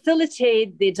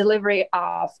facilitate the delivery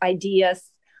of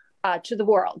ideas to the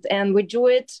world, and we do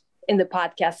it in the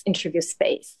podcast interview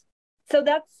space. So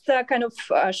that's kind of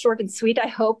short and sweet, I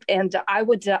hope. And I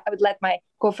would let my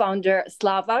co-founder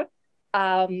Slava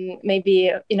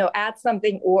maybe add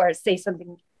something or say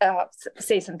something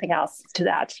else to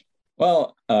that.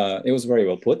 Well, it was very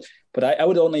well put, but I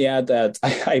would only add that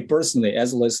I personally,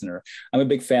 as a listener, I'm a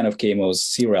big fan of Keimo's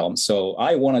C-Realm. So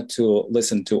I wanted to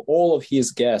listen to all of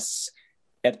his guests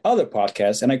at other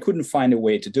podcasts, and I couldn't find a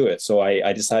way to do it. So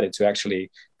I decided to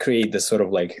actually create this sort of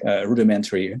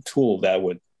rudimentary tool that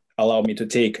would allow me to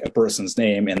take a person's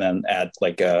name and then add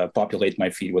populate my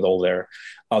feed with all their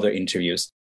other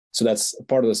interviews. So that's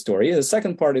part of the story. The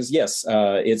second part is, yes,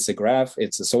 it's a graph,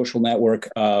 it's a social network,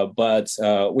 but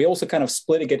we also kind of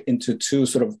split it into two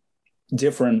sort of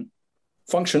different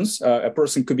functions. A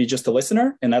person could be just a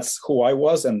listener, and that's who I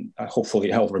was, and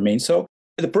hopefully I'll remain so.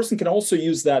 The person can also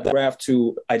use that graph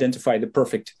to identify the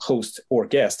perfect host or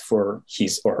guest for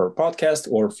his or her podcast,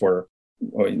 or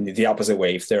in the opposite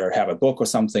way, if they have a book or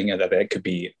something that they could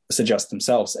be suggest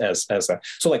themselves as a,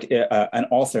 so like an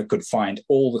author could find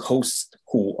all the hosts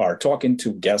who are talking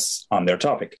to guests on their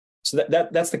topic. So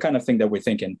that's the kind of thing that we're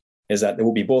thinking, is that it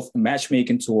will be both a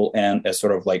matchmaking tool and a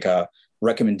sort of like a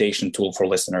recommendation tool for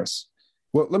listeners.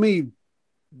 Well, let me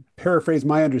paraphrase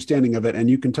my understanding of it,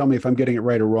 and you can tell me if I'm getting it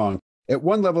right or wrong. At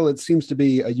one level, it seems to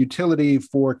be a utility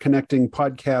for connecting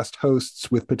podcast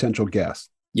hosts with potential guests.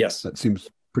 Yes. That seems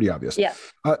pretty obvious. Yeah.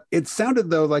 It sounded,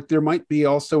 though, like there might be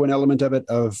also an element of it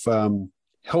of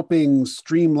helping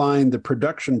streamline the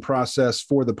production process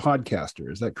for the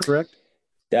podcaster. Is that correct?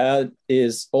 That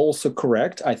is also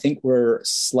correct. I think we're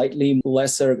slightly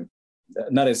lesser,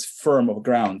 not as firm of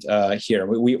ground here.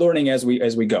 We're learning as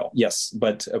we go. Yes,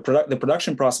 but the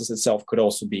production process itself could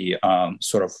also be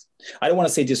sort of, I don't want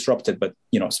to say disrupted, but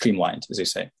streamlined, as you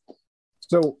say.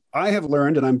 So I have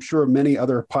learned, and I'm sure many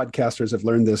other podcasters have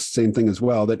learned this same thing as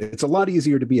well, that it's a lot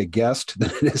easier to be a guest than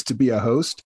it is to be a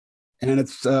host. And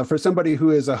it's for somebody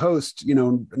who is a host,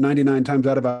 99 times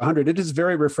out of 100, it is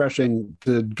very refreshing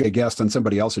to get a guest on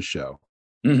somebody else's show.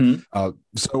 Mm-hmm.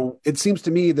 So it seems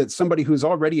to me that somebody who's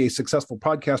already a successful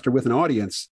podcaster with an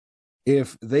audience,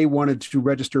 if they wanted to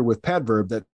register with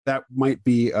Padverb, that might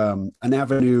be an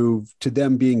avenue to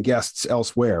them being guests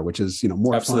elsewhere, which is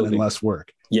more Absolutely. fun and less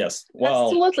work. Yes, well,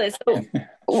 absolutely.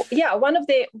 So, yeah, one of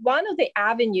the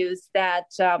avenues that,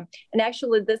 and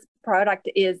actually, this product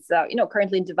is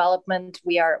currently in development.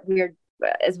 We're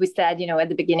as we said, at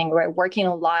the beginning, we're working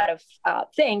on a lot of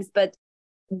things, but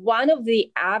one of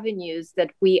the avenues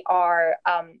that we are,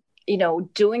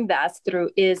 doing that through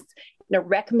is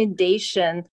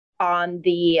recommendation on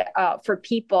the for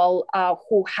people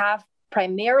who have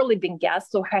primarily been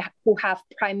guests or who have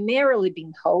primarily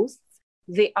been hosts.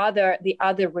 The other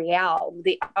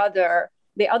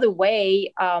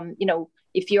way,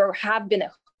 if you have been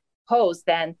a host,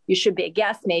 then you should be a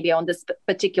guest maybe on this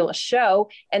particular show.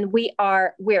 And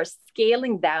we're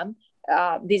scaling them,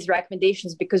 these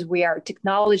recommendations, because we are a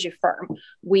technology firm.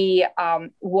 We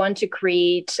want to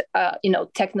create,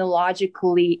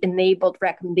 technologically enabled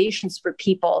recommendations for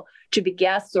people to be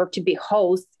guests or to be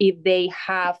hosts if they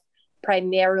have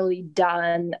primarily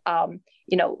done,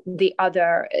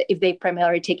 if they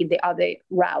primarily taken the other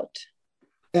route.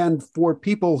 And for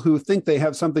people who think they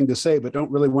have something to say but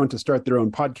don't really want to start their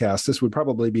own podcast, this would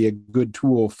probably be a good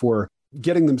tool for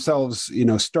getting themselves,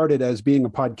 started as being a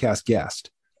podcast guest.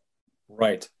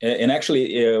 Right. And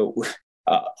actually,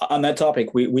 on that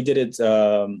topic, we did it.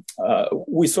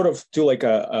 We sort of do like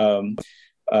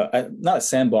not a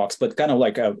sandbox, but kind of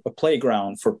like a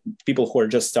playground for people who are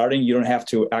just starting. You don't have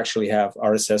to actually have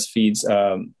RSS feeds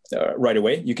right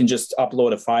away. You can just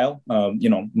upload a file,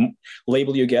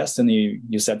 label your guest, and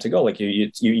you're set to go. Like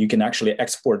you can actually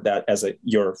export that as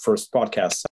your first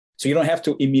podcast. So you don't have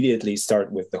to immediately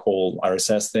start with the whole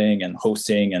RSS thing and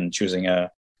hosting and choosing a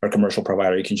commercial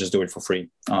provider. You can just do it for free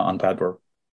on Padverb.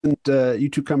 And you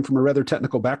two come from a rather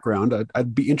technical background.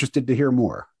 I'd be interested to hear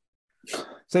more.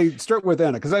 Say, start with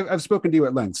Anna, because I've spoken to you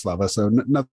at length, Slava, so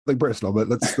nothing personal, but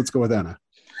let's go with Anna.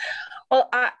 Well,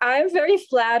 I'm very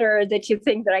flattered that you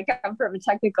think that I come from a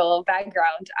technical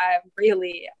background. I'm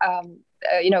really,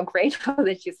 grateful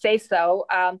that you say so.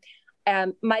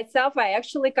 Myself, I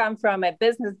actually come from a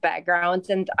business background,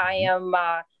 and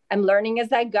I'm learning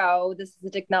as I go. This is a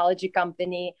technology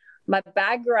company. My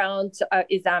background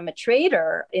is I'm a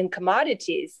trader in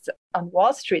commodities on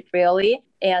Wall Street, really.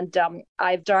 And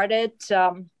I've started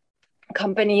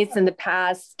companies in the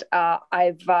past.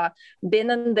 I've been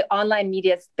in the online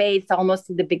media space almost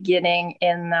at the beginning.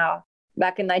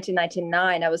 Back in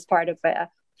 1999, I was part of a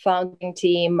founding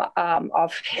team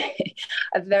of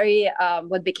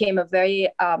what became a very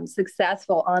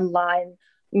successful online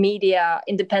media,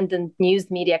 independent news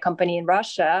media company in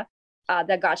Russia.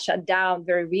 That got shut down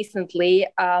very recently,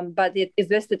 but it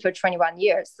existed for 21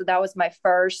 years. So that was my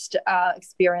first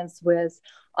experience with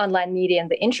online media and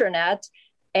the internet.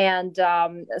 And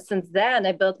since then,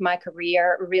 I built my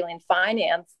career really in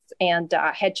finance and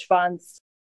hedge funds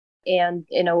and,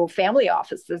 family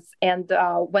offices. And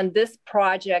when this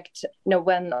project,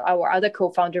 when our other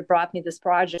co-founder brought me this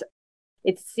project,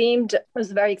 it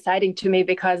was very exciting to me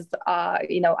because,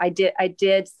 I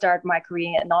did start my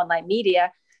career in online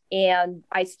media. And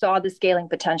I saw the scaling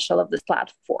potential of this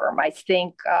platform. I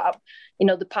think,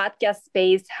 the podcast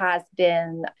space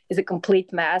is a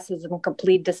complete mess, is a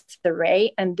complete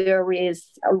disarray, and there is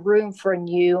a room for a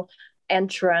new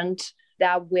entrant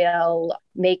that will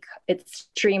make it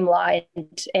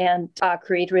streamlined and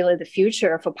create really the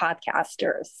future for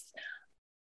podcasters.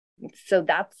 So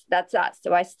that's us.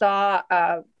 So I saw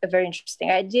a very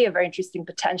interesting idea, a very interesting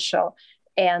potential.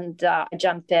 And I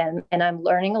jumped in, and I'm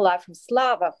learning a lot from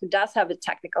Slava, who does have a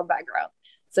technical background.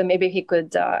 So maybe he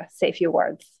could say a few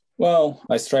words. Well,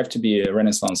 I strive to be a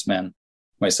Renaissance man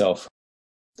myself.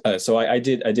 So I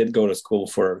did go to school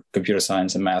for computer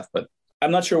science and math, but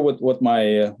I'm not sure what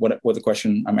the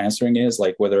question I'm answering is,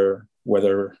 like whether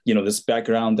this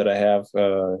background that I have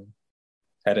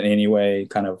had in any way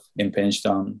kind of impinged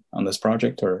on this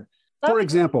project, or. For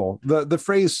example, the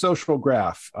phrase social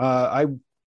graph. I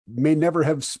may never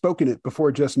have spoken it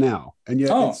before just now, and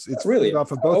yet it's really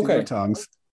off of both of your tongues.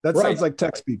 That sounds like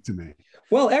tech speak to me.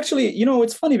 Well, actually,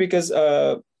 it's funny because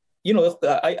I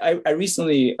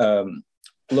recently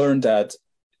learned that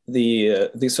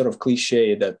the sort of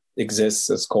cliche that exists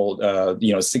is called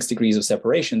 6 degrees of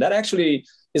separation. That actually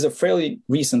is a fairly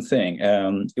recent thing.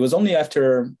 It was only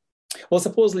after,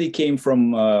 supposedly it came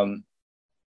from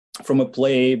a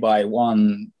play by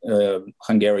one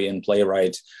Hungarian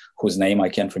playwright whose name I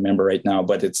can't remember right now,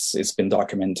 but it's been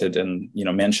documented and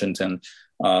mentioned in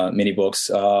many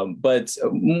books. But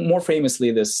more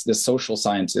famously, this social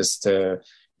scientist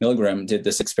Milgram did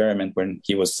this experiment when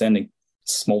he was sending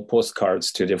small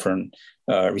postcards to different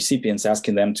recipients,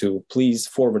 asking them to please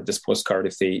forward this postcard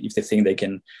if they think they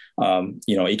can,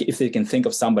 if they can think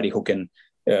of somebody who can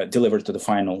deliver to the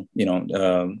final,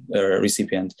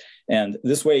 recipient. And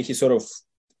this way, he sort of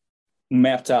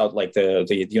mapped out like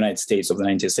the United States of the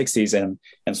 1960s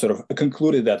and sort of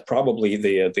concluded that probably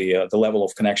the level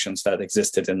of connections that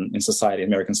existed in society,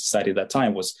 American society at that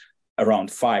time, was around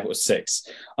 5 or 6.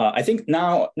 I think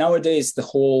nowadays the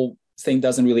whole thing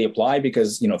doesn't really apply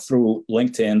because through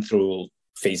LinkedIn, through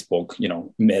Facebook,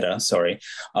 Meta,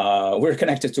 we're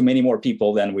connected to many more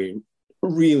people than we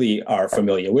really are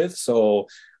familiar with. So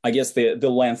I guess the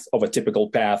length of a typical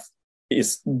path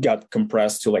got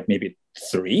compressed to like maybe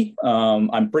 3.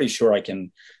 I'm pretty sure I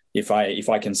can, if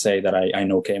I can say that I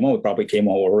know KMO, probably KMO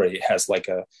already has like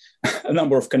a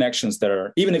number of connections that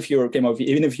are, even if you're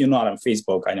not on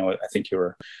Facebook, I think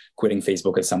you're quitting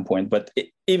Facebook at some point, but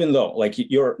even though like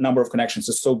your number of connections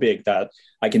is so big that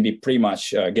I can be pretty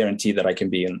much guaranteed that I can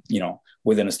be in,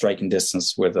 within a striking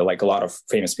distance with like a lot of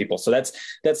famous people. So that's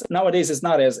nowadays is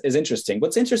not as interesting.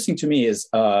 What's interesting to me is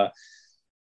how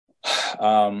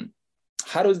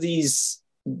do these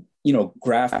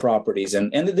graph properties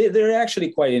and they're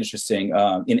actually quite interesting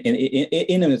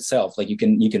in itself. Like you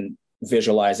can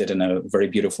visualize it in a very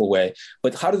beautiful way.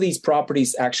 But how do these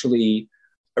properties actually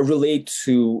relate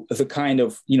to the kind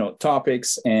of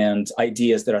topics and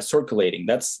ideas that are circulating?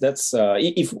 That's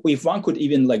if one could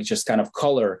even like just kind of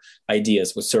color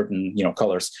ideas with certain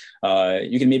colors,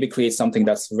 you can maybe create something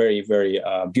that's very very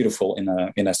beautiful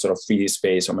in a sort of 3D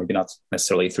space, or maybe not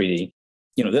necessarily 3D.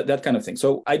 That kind of thing.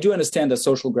 So I do understand that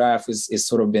social graph is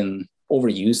sort of been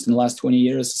overused in the last 20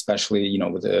 years, especially,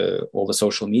 with all the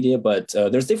social media, but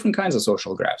there's different kinds of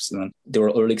social graphs. And there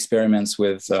were early experiments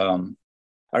with,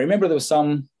 I remember there was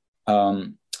some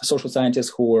social scientists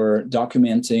who were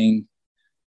documenting,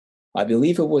 I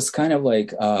believe it was kind of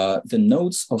like the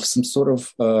notes of some sort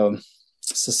of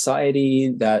society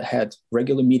that had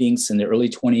regular meetings in the early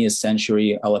 20th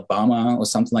century, Alabama or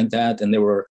something like that. And they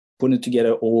were putting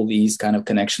together all these kind of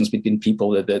connections between people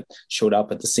that showed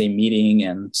up at the same meeting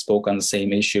and spoke on the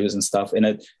same issues and stuff. And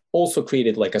it also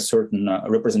created like a certain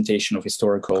representation of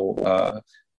historical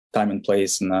time and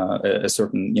place and a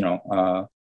certain,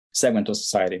 segment of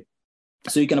society.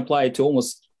 So you can apply it to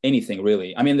almost anything,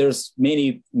 really. I mean, there's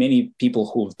many, many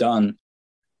people who've done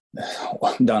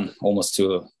almost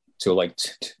to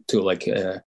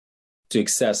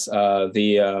excess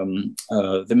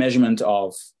the measurement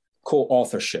of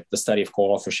co-authorship, the study of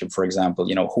co-authorship, for example,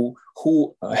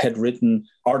 who had written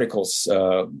articles,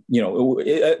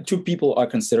 two people are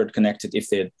considered connected if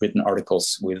they had written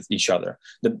articles with each other.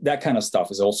 That kind of stuff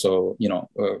is also,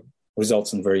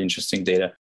 results in very interesting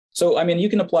data. So, I mean, you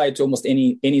can apply it to almost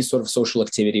any sort of social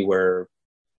activity where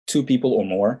 2 people or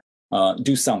more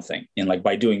do something. And like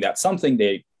by doing that something,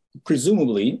 they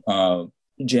presumably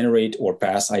generate or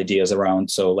pass ideas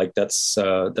around. So like that's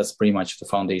pretty much the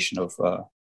foundation of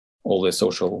all the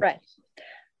social. Right.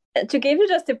 To give you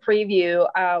just a preview,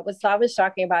 what Slava is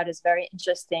talking about is very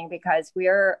interesting because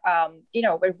we're,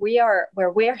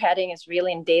 where we're heading is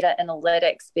really in data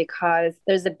analytics, because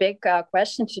there's a big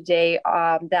question today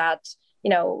that,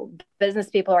 business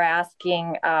people are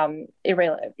asking,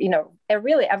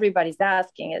 really everybody's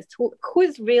asking is who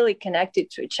is really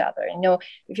connected to each other.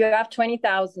 If you have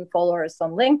 20,000 followers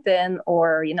on LinkedIn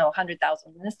or,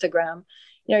 100,000 on Instagram,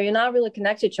 you're not really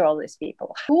connected to all these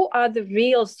people. Who are the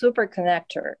real super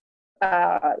connector?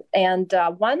 And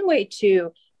one way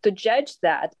to judge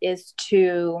that is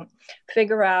to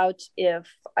figure out if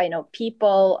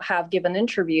people have given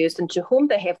interviews and to whom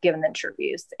they have given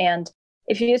interviews. And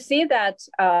if you see that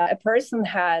a person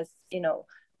has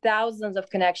thousands of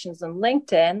connections on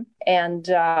LinkedIn and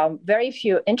very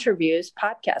few interviews,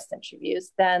 podcast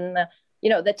interviews, then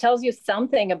that tells you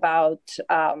something about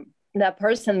that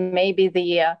person. Maybe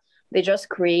they just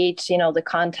create the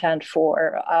content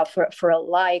for a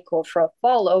like or for a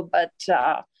follow, but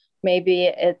maybe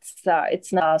it's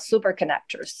not a super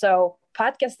connector. So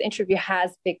podcast interview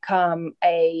has become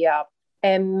a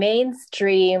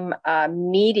mainstream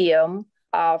medium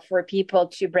for people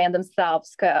to brand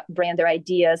themselves, brand their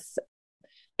ideas.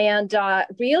 And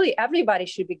really, everybody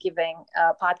should be giving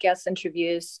podcast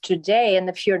interviews today. And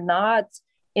if you're not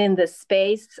in the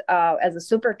space as a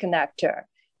super connector,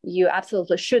 you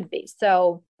absolutely should be.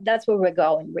 So that's where we're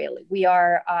going, really. We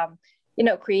are,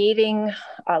 creating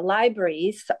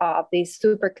libraries of these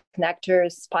super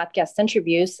connectors, podcast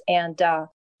interviews, and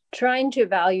trying to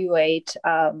evaluate,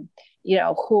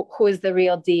 who is the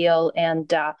real deal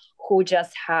and who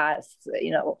just has,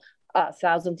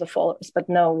 thousands of followers, but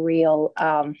no real,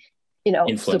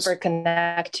 Influence. super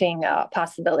connecting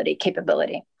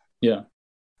capability. Yeah.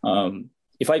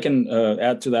 If I can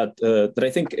add to that I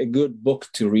think a good book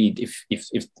to read,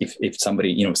 if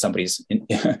somebody, somebody's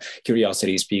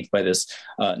curiosity is piqued by this,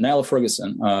 Niall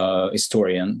Ferguson,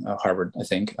 historian, Harvard, I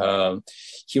think,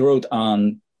 he wrote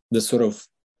on the sort of,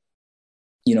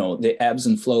 the ebbs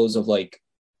and flows of like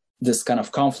this kind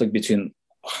of conflict between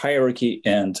hierarchy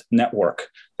and network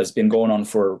that's been going on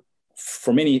for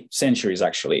many centuries,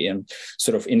 actually. And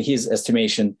sort of in his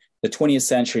estimation, the 20th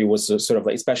century was sort of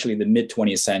like, especially the mid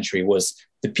 20th century was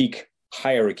the peak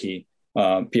hierarchy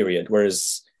period.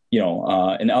 Whereas,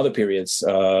 in other periods,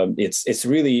 it's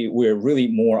really, we're really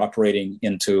more operating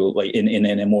into like in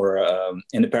a more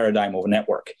in the paradigm of a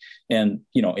network. And,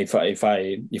 if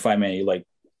I may like,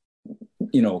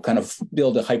 kind of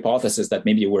build a hypothesis that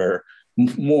maybe we're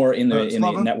more in the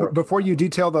network. Before you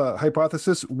detail the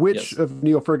hypothesis, which of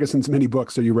Niall Ferguson's many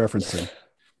books are you referencing?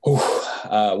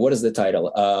 What is the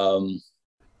title?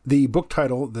 The book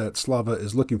title that Slava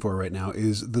is looking for right now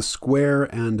is The Square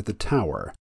and the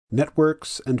Tower,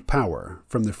 Networks and Power,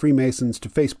 From the Freemasons to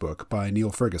Facebook by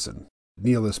Niall Ferguson.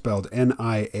 Niall is spelled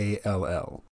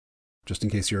Niall, just in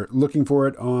case you're looking for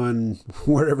it on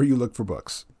wherever you look for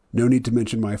books. No need to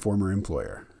mention my former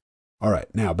employer. All right,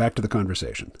 now back to the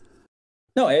conversation.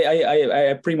 No,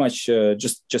 I pretty much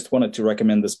just wanted to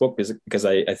recommend this book because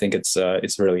I think it's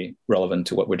really relevant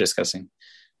to what we're discussing.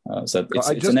 So it's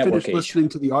I just a network finished age. listening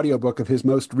to the audiobook of his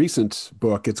most recent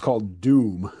book. It's called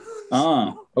Doom.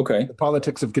 Ah, okay. The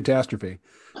Politics of Catastrophe.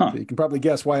 Huh. So you can probably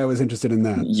guess why I was interested in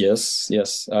that. Yes.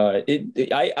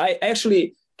 I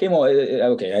actually came on.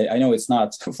 Okay, I know it's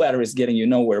not flattery is getting you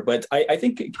nowhere, but I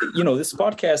think this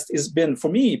podcast has been, for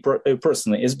me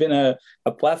personally, has been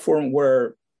a platform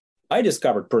where I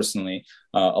discovered personally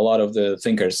a lot of the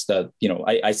thinkers that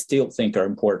I still think are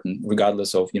important,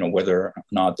 regardless of whether or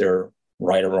not they're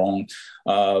right or wrong.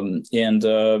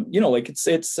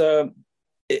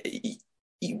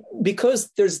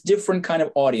 Because there's different kind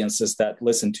of audiences that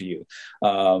listen to you.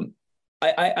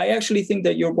 I actually think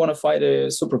that you're bona fide a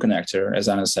super connector, as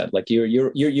Anna said. Like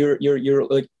you're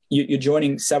like you're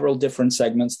joining several different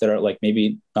segments that are like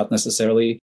maybe not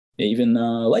necessarily even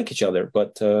like each other,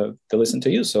 but they listen to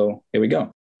you. So here we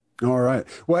go. All right.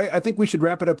 Well, I think we should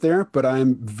wrap it up there, but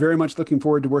I'm very much looking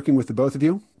forward to working with the both of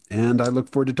you, and I look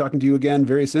forward to talking to you again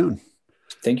very soon.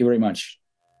 Thank you very much.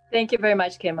 Thank you very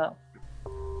much, Kimo.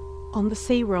 On the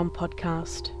C-Realm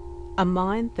podcast, a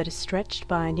mind that is stretched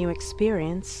by a new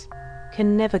experience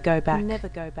can never go back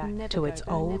to its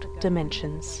old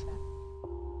dimensions.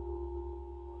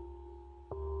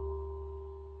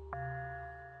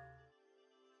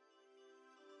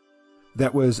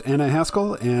 That was Anna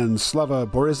Haskell and Slava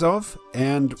Borisov,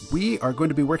 and we are going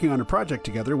to be working on a project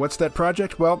together. What's that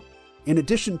project? Well, in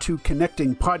addition to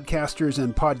connecting podcasters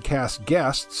and podcast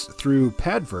guests through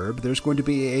Padverb, there's going to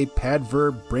be a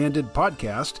Padverb-branded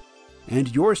podcast,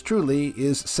 and yours truly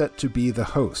is set to be the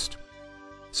host.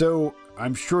 So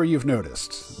I'm sure you've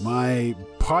noticed, my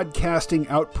podcasting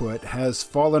output has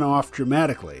fallen off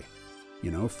dramatically.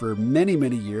 For many,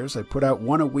 many years, I put out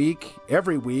one a week,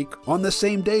 every week, on the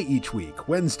same day each week,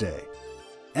 Wednesday.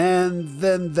 And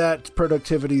then that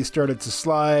productivity started to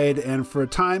slide, and for a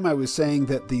time I was saying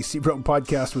that the C-Realm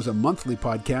podcast was a monthly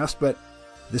podcast, but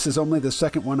this is only the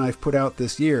second one I've put out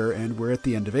this year, and we're at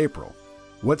the end of April.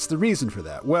 What's the reason for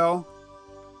that? Well,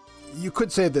 you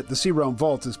could say that the C-Realm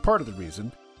Vault is part of the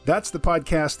reason. That's the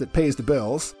podcast that pays the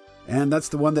bills, and that's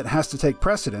the one that has to take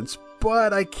precedence,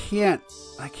 but I can't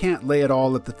lay it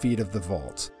all at the feet of the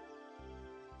Vault.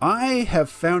 I have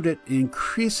found it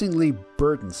increasingly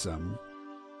burdensome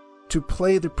to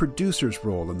play the producer's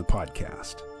role in the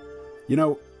podcast.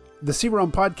 The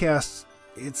C-Realm podcasts,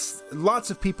 lots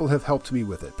of people have helped me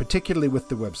with it, particularly with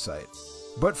the website.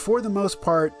 But for the most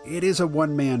part, it is a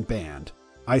one-man band.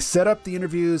 I set up the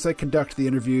interviews, I conduct the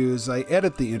interviews, I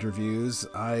edit the interviews,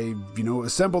 I,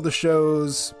 assemble the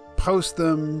shows, post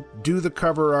them, do the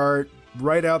cover art,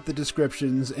 write out the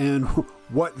descriptions, and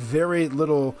what very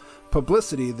little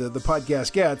publicity the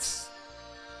podcast gets,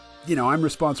 I'm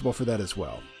responsible for that as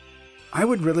well. I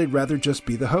would really rather just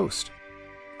be the host.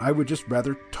 I would just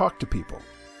rather talk to people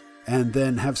and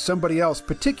then have somebody else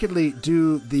particularly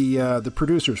do the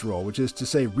producer's role, which is to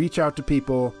say, reach out to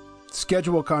people,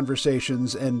 schedule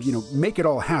conversations, and, make it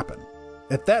all happen.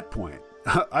 At that point,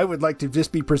 I would like to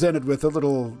just be presented with a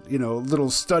little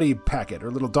study packet or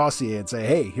a little dossier and say,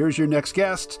 hey, here's your next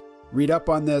guest. Read up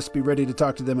on this, be ready to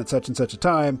talk to them at such and such a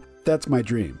time. That's my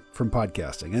dream from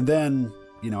podcasting. And then,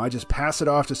 I just pass it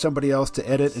off to somebody else to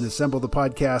edit and assemble the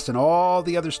podcast and all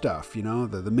the other stuff,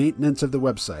 the maintenance of the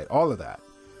website, all of that.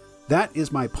 That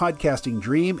is my podcasting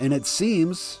dream, and it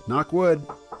seems, knock wood,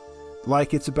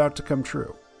 like it's about to come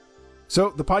true. So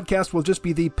the podcast will just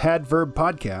be the Padverb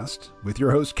Podcast with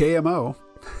your host, KMO.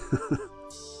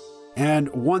 And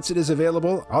once it is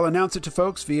available, I'll announce it to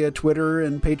folks via Twitter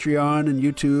and Patreon and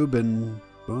YouTube, and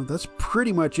well, that's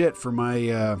pretty much it for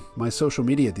my social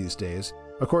media these days.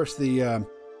 Of course, the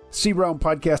C-Realm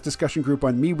podcast discussion group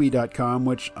on MeWe.com,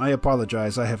 which I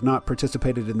apologize, I have not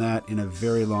participated in that in a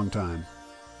very long time.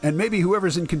 And maybe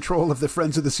whoever's in control of the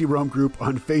Friends of the C-Realm group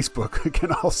on Facebook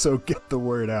can also get the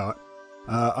word out.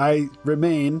 I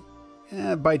remain,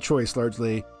 by choice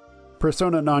largely,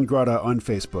 persona non grata on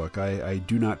Facebook. I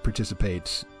do not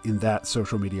participate in that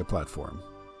social media platform.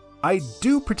 I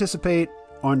do participate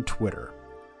on Twitter.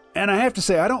 And I have to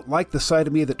say, I don't like the side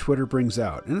of me that Twitter brings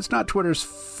out. And it's not Twitter's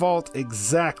fault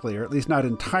exactly, or at least not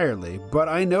entirely, but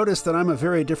I notice that I'm a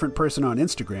very different person on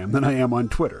Instagram than I am on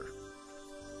Twitter.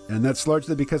 And that's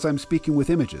largely because I'm speaking with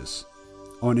images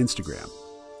on Instagram.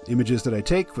 Images that I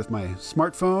take with my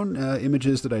smartphone,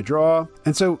 images that I draw.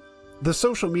 And so the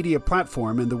social media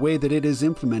platform and the way that it is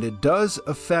implemented does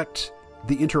affect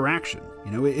the interaction.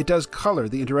 It does color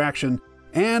the interaction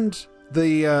and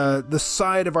the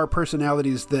side of our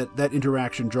personalities that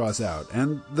interaction draws out.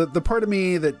 And the part of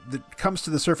me that comes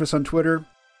to the surface on Twitter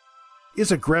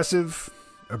is aggressive,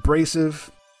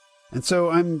 abrasive. And so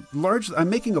I'm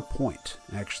making a point,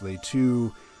 actually,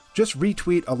 to just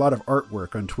retweet a lot of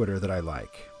artwork on Twitter that I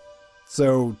like.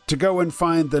 So to go and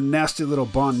find the nasty little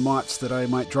bon mots that I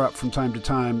might drop from time to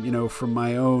time, from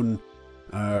my own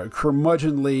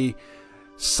curmudgeonly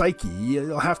psyche,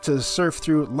 you'll have to surf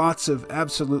through lots of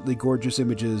absolutely gorgeous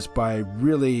images by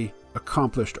really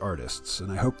accomplished artists.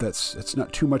 And I hope it's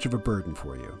not too much of a burden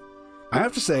for you. I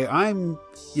have to say, I'm,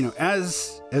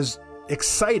 as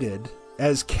excited,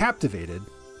 as captivated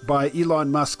by Elon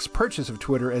Musk's purchase of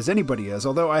Twitter as anybody is,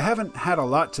 although I haven't had a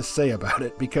lot to say about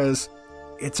it because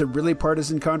it's a really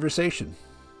partisan conversation.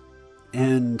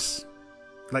 And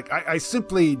I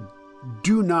simply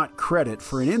do not credit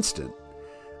for an instant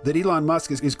that Elon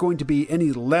Musk is going to be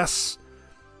any less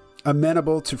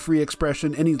amenable to free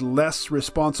expression, any less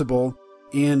responsible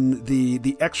in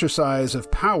the exercise of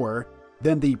power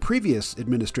than the previous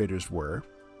administrators were.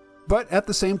 But at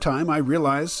the same time, I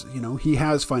realize, he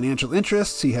has financial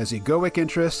interests, he has egoic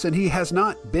interests, and he has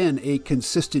not been a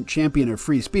consistent champion of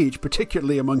free speech,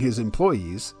 particularly among his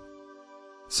employees.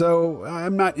 So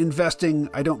I'm not investing,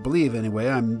 I don't believe anyway,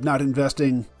 I'm not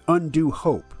investing undue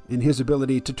hope in his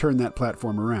ability to turn that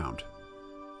platform around.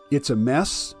 It's a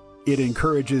mess, it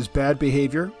encourages bad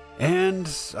behavior,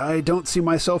 and I don't see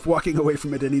myself walking away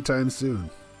from it anytime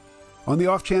soon. On the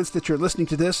off chance that you're listening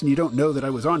to this and you don't know that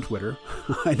I was on Twitter,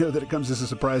 I know that it comes as a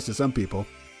surprise to some people.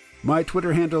 My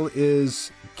Twitter handle is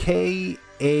KAYEMMO,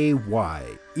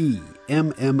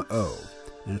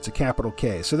 and it's a capital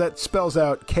K. So that spells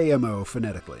out KMO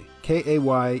phonetically.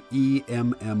 KAYEMMO.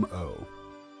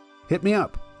 Hit me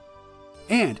up.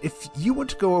 And if you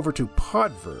want to go over to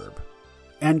Podverb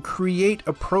and create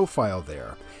a profile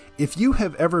there. If you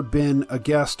have ever been a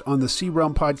guest on the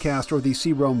C-Realm podcast or the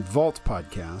C-Realm Vault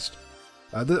podcast,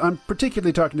 I'm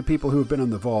particularly talking to people who have been on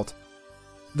the Vault.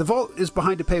 The Vault is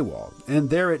behind a paywall, and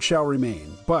there it shall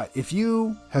remain. But if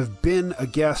you have been a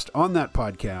guest on that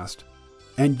podcast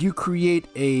and you create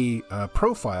a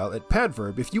profile at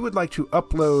Padverb, if you would like to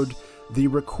upload the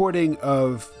recording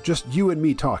of just you and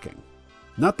me talking,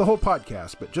 not the whole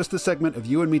podcast, but just the segment of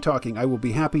you and me talking, I will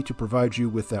be happy to provide you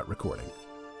with that recording.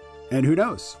 And who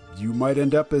knows, you might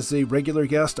end up as a regular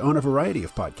guest on a variety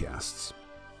of podcasts.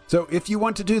 So if you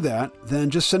want to do that, then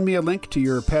just send me a link to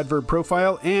your Padverb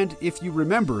profile, and if you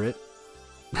remember it,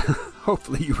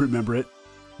 hopefully you remember it,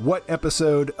 what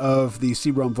episode of the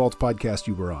C-Realm Vault podcast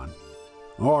you were on.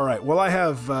 All right, well, I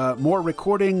have more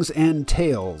recordings and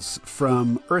tales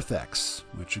from EarthX,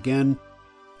 which again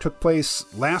took place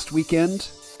last weekend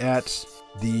at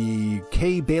the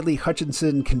K. Bailey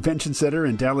Hutchinson Convention Center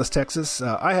in Dallas, Texas.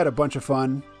 I had a bunch of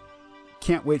fun.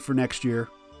 Can't wait for next year.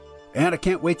 And I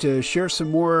can't wait to share some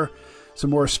more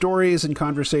stories and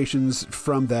conversations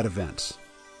from that event.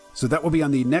 So that will be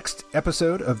on the next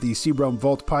episode of the C-Realm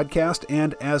Vault podcast.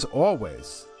 And as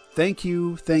always, thank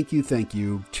you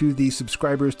to the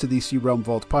subscribers to the C-Realm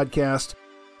Vault podcast.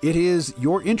 It is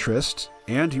your interest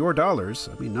and your dollars,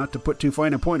 I mean, not to put too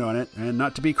fine a point on it and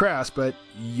not to be crass, but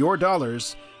your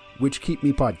dollars which keep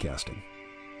me podcasting.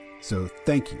 So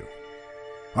thank you.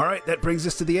 All right, that brings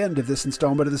us to the end of this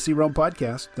installment of the C-Realm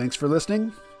podcast. Thanks for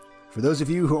listening. For those of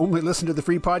you who only listen to the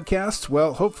free podcasts,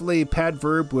 well, hopefully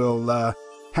Padverb will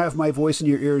have my voice in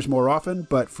your ears more often.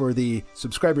 But for the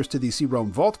subscribers to the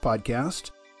C-Realm Vault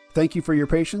podcast, thank you for your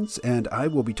patience, and I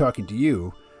will be talking to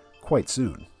you quite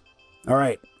soon. All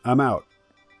right, I'm out.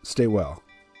 Stay well.